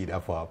great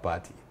leader for our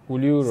party.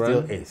 Will you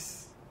Still run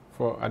is.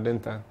 for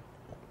Adenta?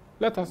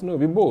 Let us know.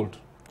 Be bold.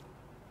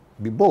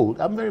 Be bold.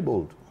 I'm very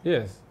bold.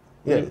 Yes.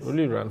 Yes. Will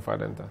you run for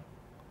Adenta?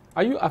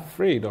 Are you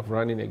afraid of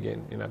running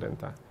again in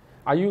Adenta?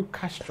 Are you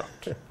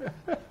cash-strapped?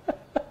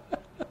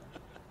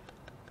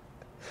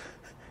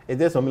 Is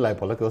there something like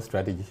political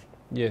strategy?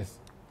 Yes.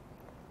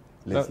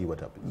 Let's see what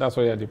happens. That's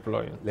what you're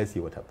deploying. Let's see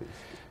what happens.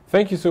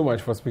 Thank you so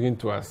much for speaking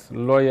to us.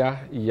 Lawyer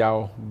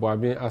Yao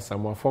Buabeng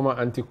Asamoah, former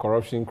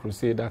anti-corruption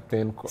crusader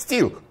turned...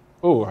 Still.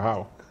 Oh,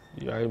 how?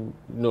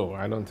 No,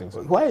 I don't think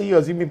so. Why are you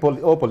assuming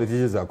all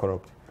politicians are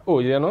corrupt? Oh,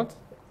 you're not?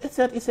 It's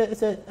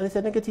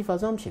a negative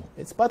assumption.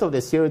 It's part of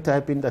the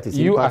stereotyping that is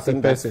You as a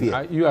impacting that person,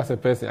 sphere. you as a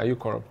person, are you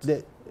corrupt?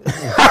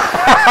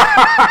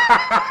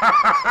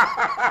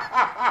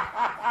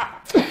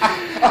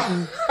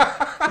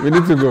 We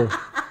need to go.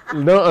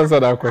 Don't answer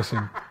that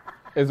question.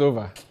 It's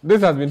over.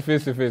 This has been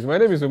Face to Face. My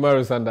name is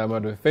Umaru Sanda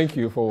Amado. Thank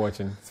you for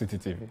watching City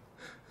TV.